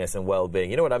happiness and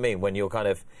well-being? You know what I mean? When you're kind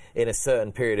of in a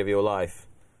certain period of your life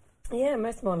Yeah,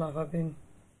 most of my life I've been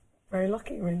very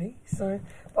lucky, really. So,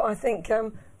 but I think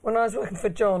when I was working for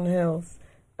John Hills,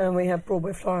 and we had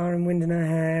Broadway Flyer and Wind in Her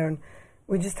Hair, and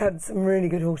we just had some really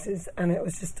good horses, and it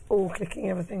was just all clicking,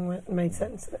 everything made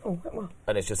sense, and it all went well.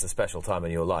 And it's just a special time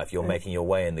in your life. You're making your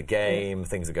way in the game,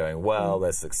 things are going well,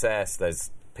 there's success,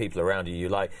 there's people around you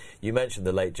like. You mentioned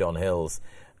the late John Hills,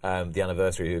 the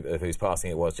anniversary of whose passing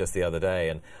it was just the other day,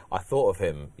 and I thought of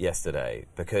him yesterday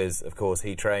because, of course,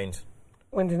 he trained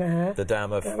Wind in Her Hair, the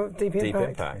Dam of Deep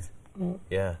Impact.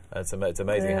 Yeah, it's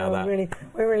amazing how that... we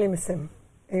really miss him.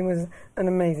 He was an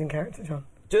amazing character, John.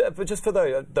 But just for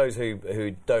those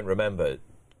who don't remember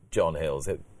John Hills,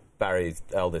 Barry's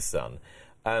eldest son,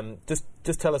 just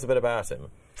tell us a bit about him.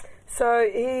 So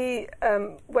he,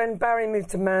 when Barry moved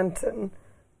to Manton,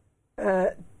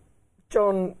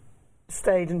 John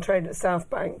stayed and trained at South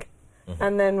Bank,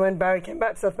 and then when Barry came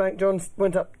back to South Bank, John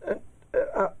went up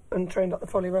and trained up the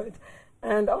Folly Road,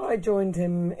 and I joined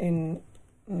him in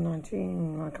 90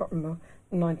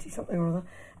 something or other,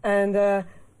 and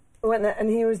went there, and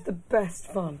he was the best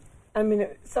fun. I mean,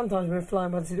 sometimes we were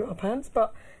flying by the seat of our pants,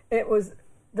 but he was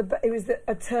the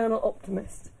eternal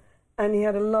optimist, and he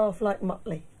had a laugh like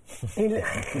Muttley.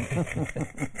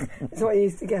 That's what he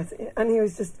used to get, and he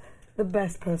was just the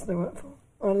best person to work for.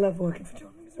 I love working for John.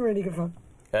 It was really good fun.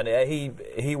 And he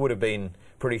would have been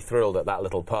pretty thrilled at that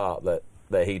little part that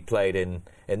he'd played in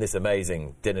this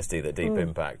amazing dynasty that Deep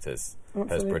Impact has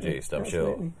produced, I'm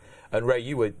sure. And Ray,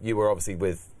 you were obviously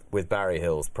with Barry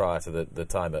Hills prior to the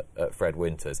time at Fred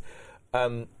Winters.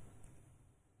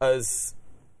 As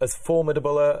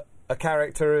formidable a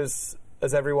character as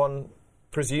everyone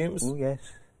presumes? Oh, yes.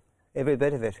 Every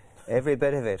bit of it. Every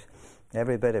bit of it.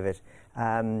 Every bit of it.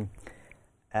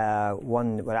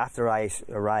 After I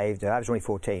arrived, I was only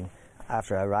 14.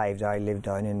 After I arrived, I lived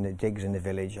down in the digs in the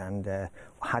village and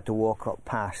had to walk up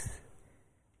past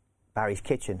Barry's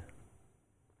kitchen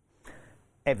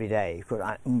every day.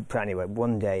 But anyway,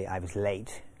 one day I was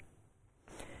late,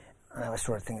 and I was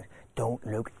sort of thinking, don't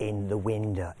look in the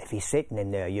window. If he's sitting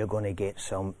in there, you're going to get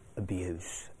some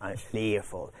abuse. And it's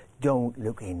fearful. Don't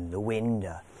look in the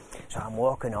window. So I'm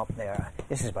walking up there.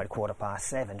 This is about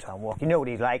 7:15, so I'm walking. You know what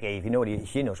he's like, Eve.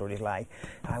 She knows what he's like.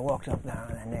 I walked up there,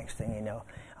 and the next thing you know,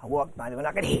 I walked by the window.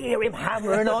 I could hear him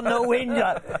hammering on the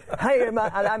window. And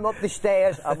I'm up the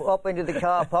stairs. I'm up into the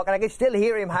car park, and I can still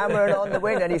hear him hammering on the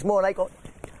window. And he's more like,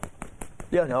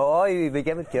 we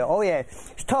give it to you. Oh yeah,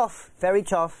 it's tough, very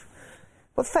tough,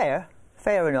 but fair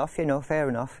enough. Fair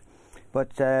enough.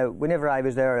 But whenever I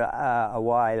was there a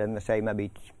while, and say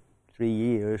maybe 3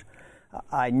 years,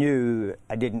 I knew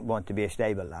I didn't want to be a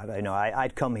stable lad.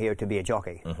 I'd come here to be a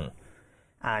jockey. Mm-hmm.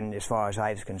 And as far as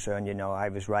I was concerned, I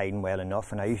was riding well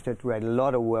enough, and I used to write a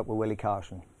lot of work with Willie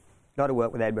Carson, a lot of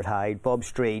work with Edward Hyde, Bob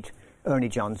Street, Ernie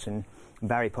Johnson.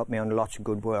 Barry put me on lots of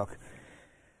good work.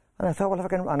 And I thought, well, if I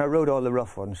can... And I wrote all the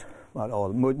rough ones,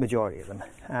 well, majority of them.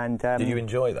 And did you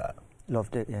enjoy that?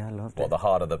 Loved it, yeah, loved it. Well, the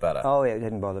harder the better. Oh, yeah, it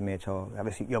didn't bother me at all. I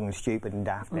was young and stupid and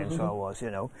daft then, so I was,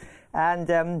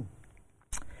 And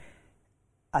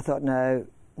I thought, now,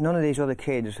 none of these other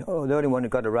kids... the only one who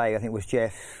got it right, I think, was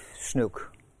Jeff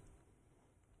Snook.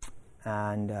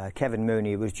 And Kevin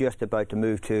Mooney was just about to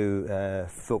move to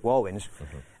Folk Walwins.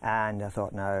 And I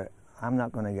thought, now, I'm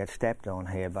not going to get stepped on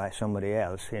here by somebody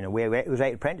else. It was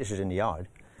 8 apprentices in the yard.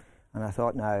 And I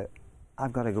thought, now,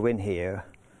 I've got to go in here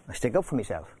and stick up for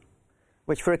myself.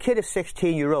 Which, for a kid of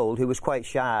 16-year-old who was quite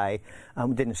shy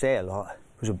and didn't say a lot,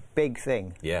 was a big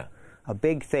thing. Yeah. A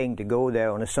big thing to go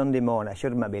there on a Sunday morning. I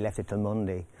should have maybe left it till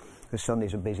Monday, because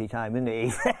Sunday's a busy time, isn't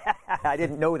it? I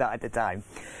didn't know that at the time.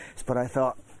 But I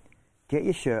thought, get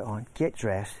your shirt on, get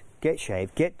dressed, get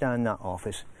shaved, get down that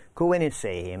office, go in and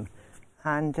see him,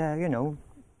 and,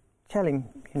 tell him,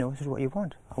 this is what you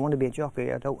want. I want to be a jockey.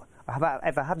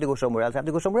 If I have to go somewhere else, I have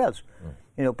to go somewhere else.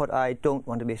 But I don't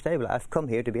want to be a stable. I've come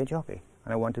here to be a jockey,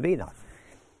 and I want to be that.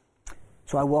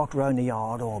 So I walked around the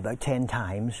yard about 10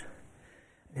 times,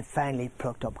 and finally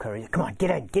plucked up courage. Come on, get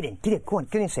in, go on,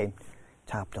 get in, see him.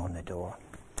 Tapped on the door.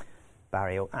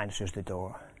 Barry answers the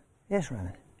door. Yes,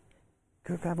 Ronan.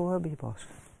 Could I have a word with you, boss?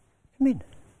 Come in.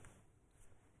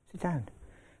 Sit down.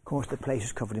 Of course, the place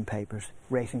is covered in papers.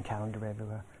 Racing calendar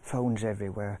everywhere. Phones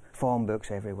everywhere. Form books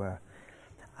everywhere.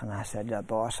 And I said,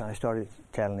 boss, and I started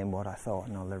telling him what I thought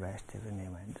and all the rest of it. And he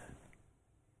went,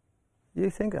 you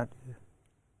think that?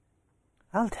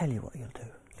 I'll tell you what you'll do.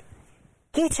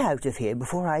 Get out of here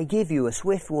before I give you a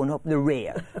swift one up the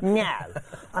rear. Now.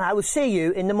 And I will see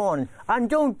you in the morning. And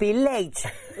don't be late.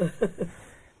 So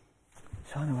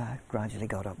anyway, I gradually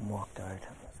got up and walked out.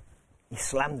 He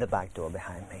slammed the back door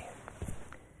behind me.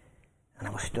 And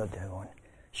I was stood there going,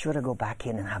 should I go back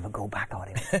in and have a go back on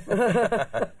him?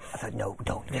 I thought, no,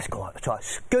 don't, let's go on. So I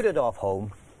scooted off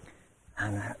home,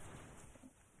 and I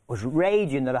was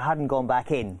raging that I hadn't gone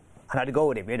back in, and I had to go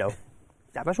with him, you know.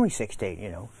 I was only 16, you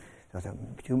know. So I thought,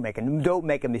 don't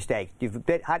make a mistake.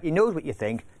 He knows what you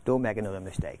think, don't make another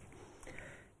mistake.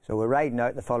 So we're riding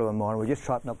out the following morning, we're just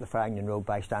trotting up the Farringdon Road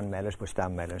by Stan Mellors, but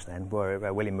Stan Mellors then,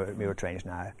 where Willie Muir trains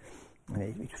now.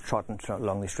 And he's trotting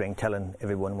along the string, telling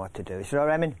everyone what to do. He said, "Oh,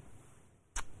 Emin."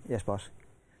 "Yes, boss."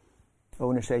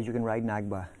 "Owner says you can ride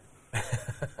Nagba."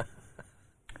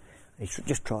 He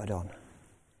just trotted on.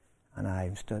 And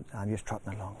I'm just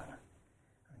trotting along. And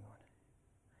I'm going,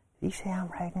 "Did he say I'm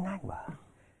riding Nagba?"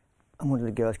 And one of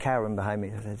the girls, Karen, behind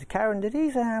me, said, "Karen, did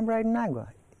he say I'm riding Nagba?"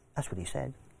 That's what he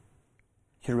said.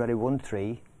 She'd already won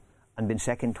 3 and been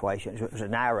second twice. It was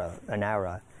an hour.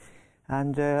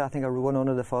 And I think I won on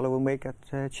her the following week at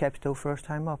Chepstow first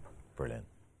time up. Brilliant.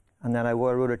 And then I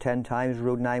rode her 10 times,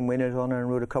 rode 9 winners on her, and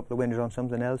rode a couple of winners on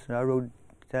something else. And I rode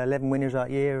 11 winners that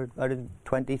year out of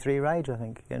 23 rides, I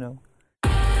think, you know.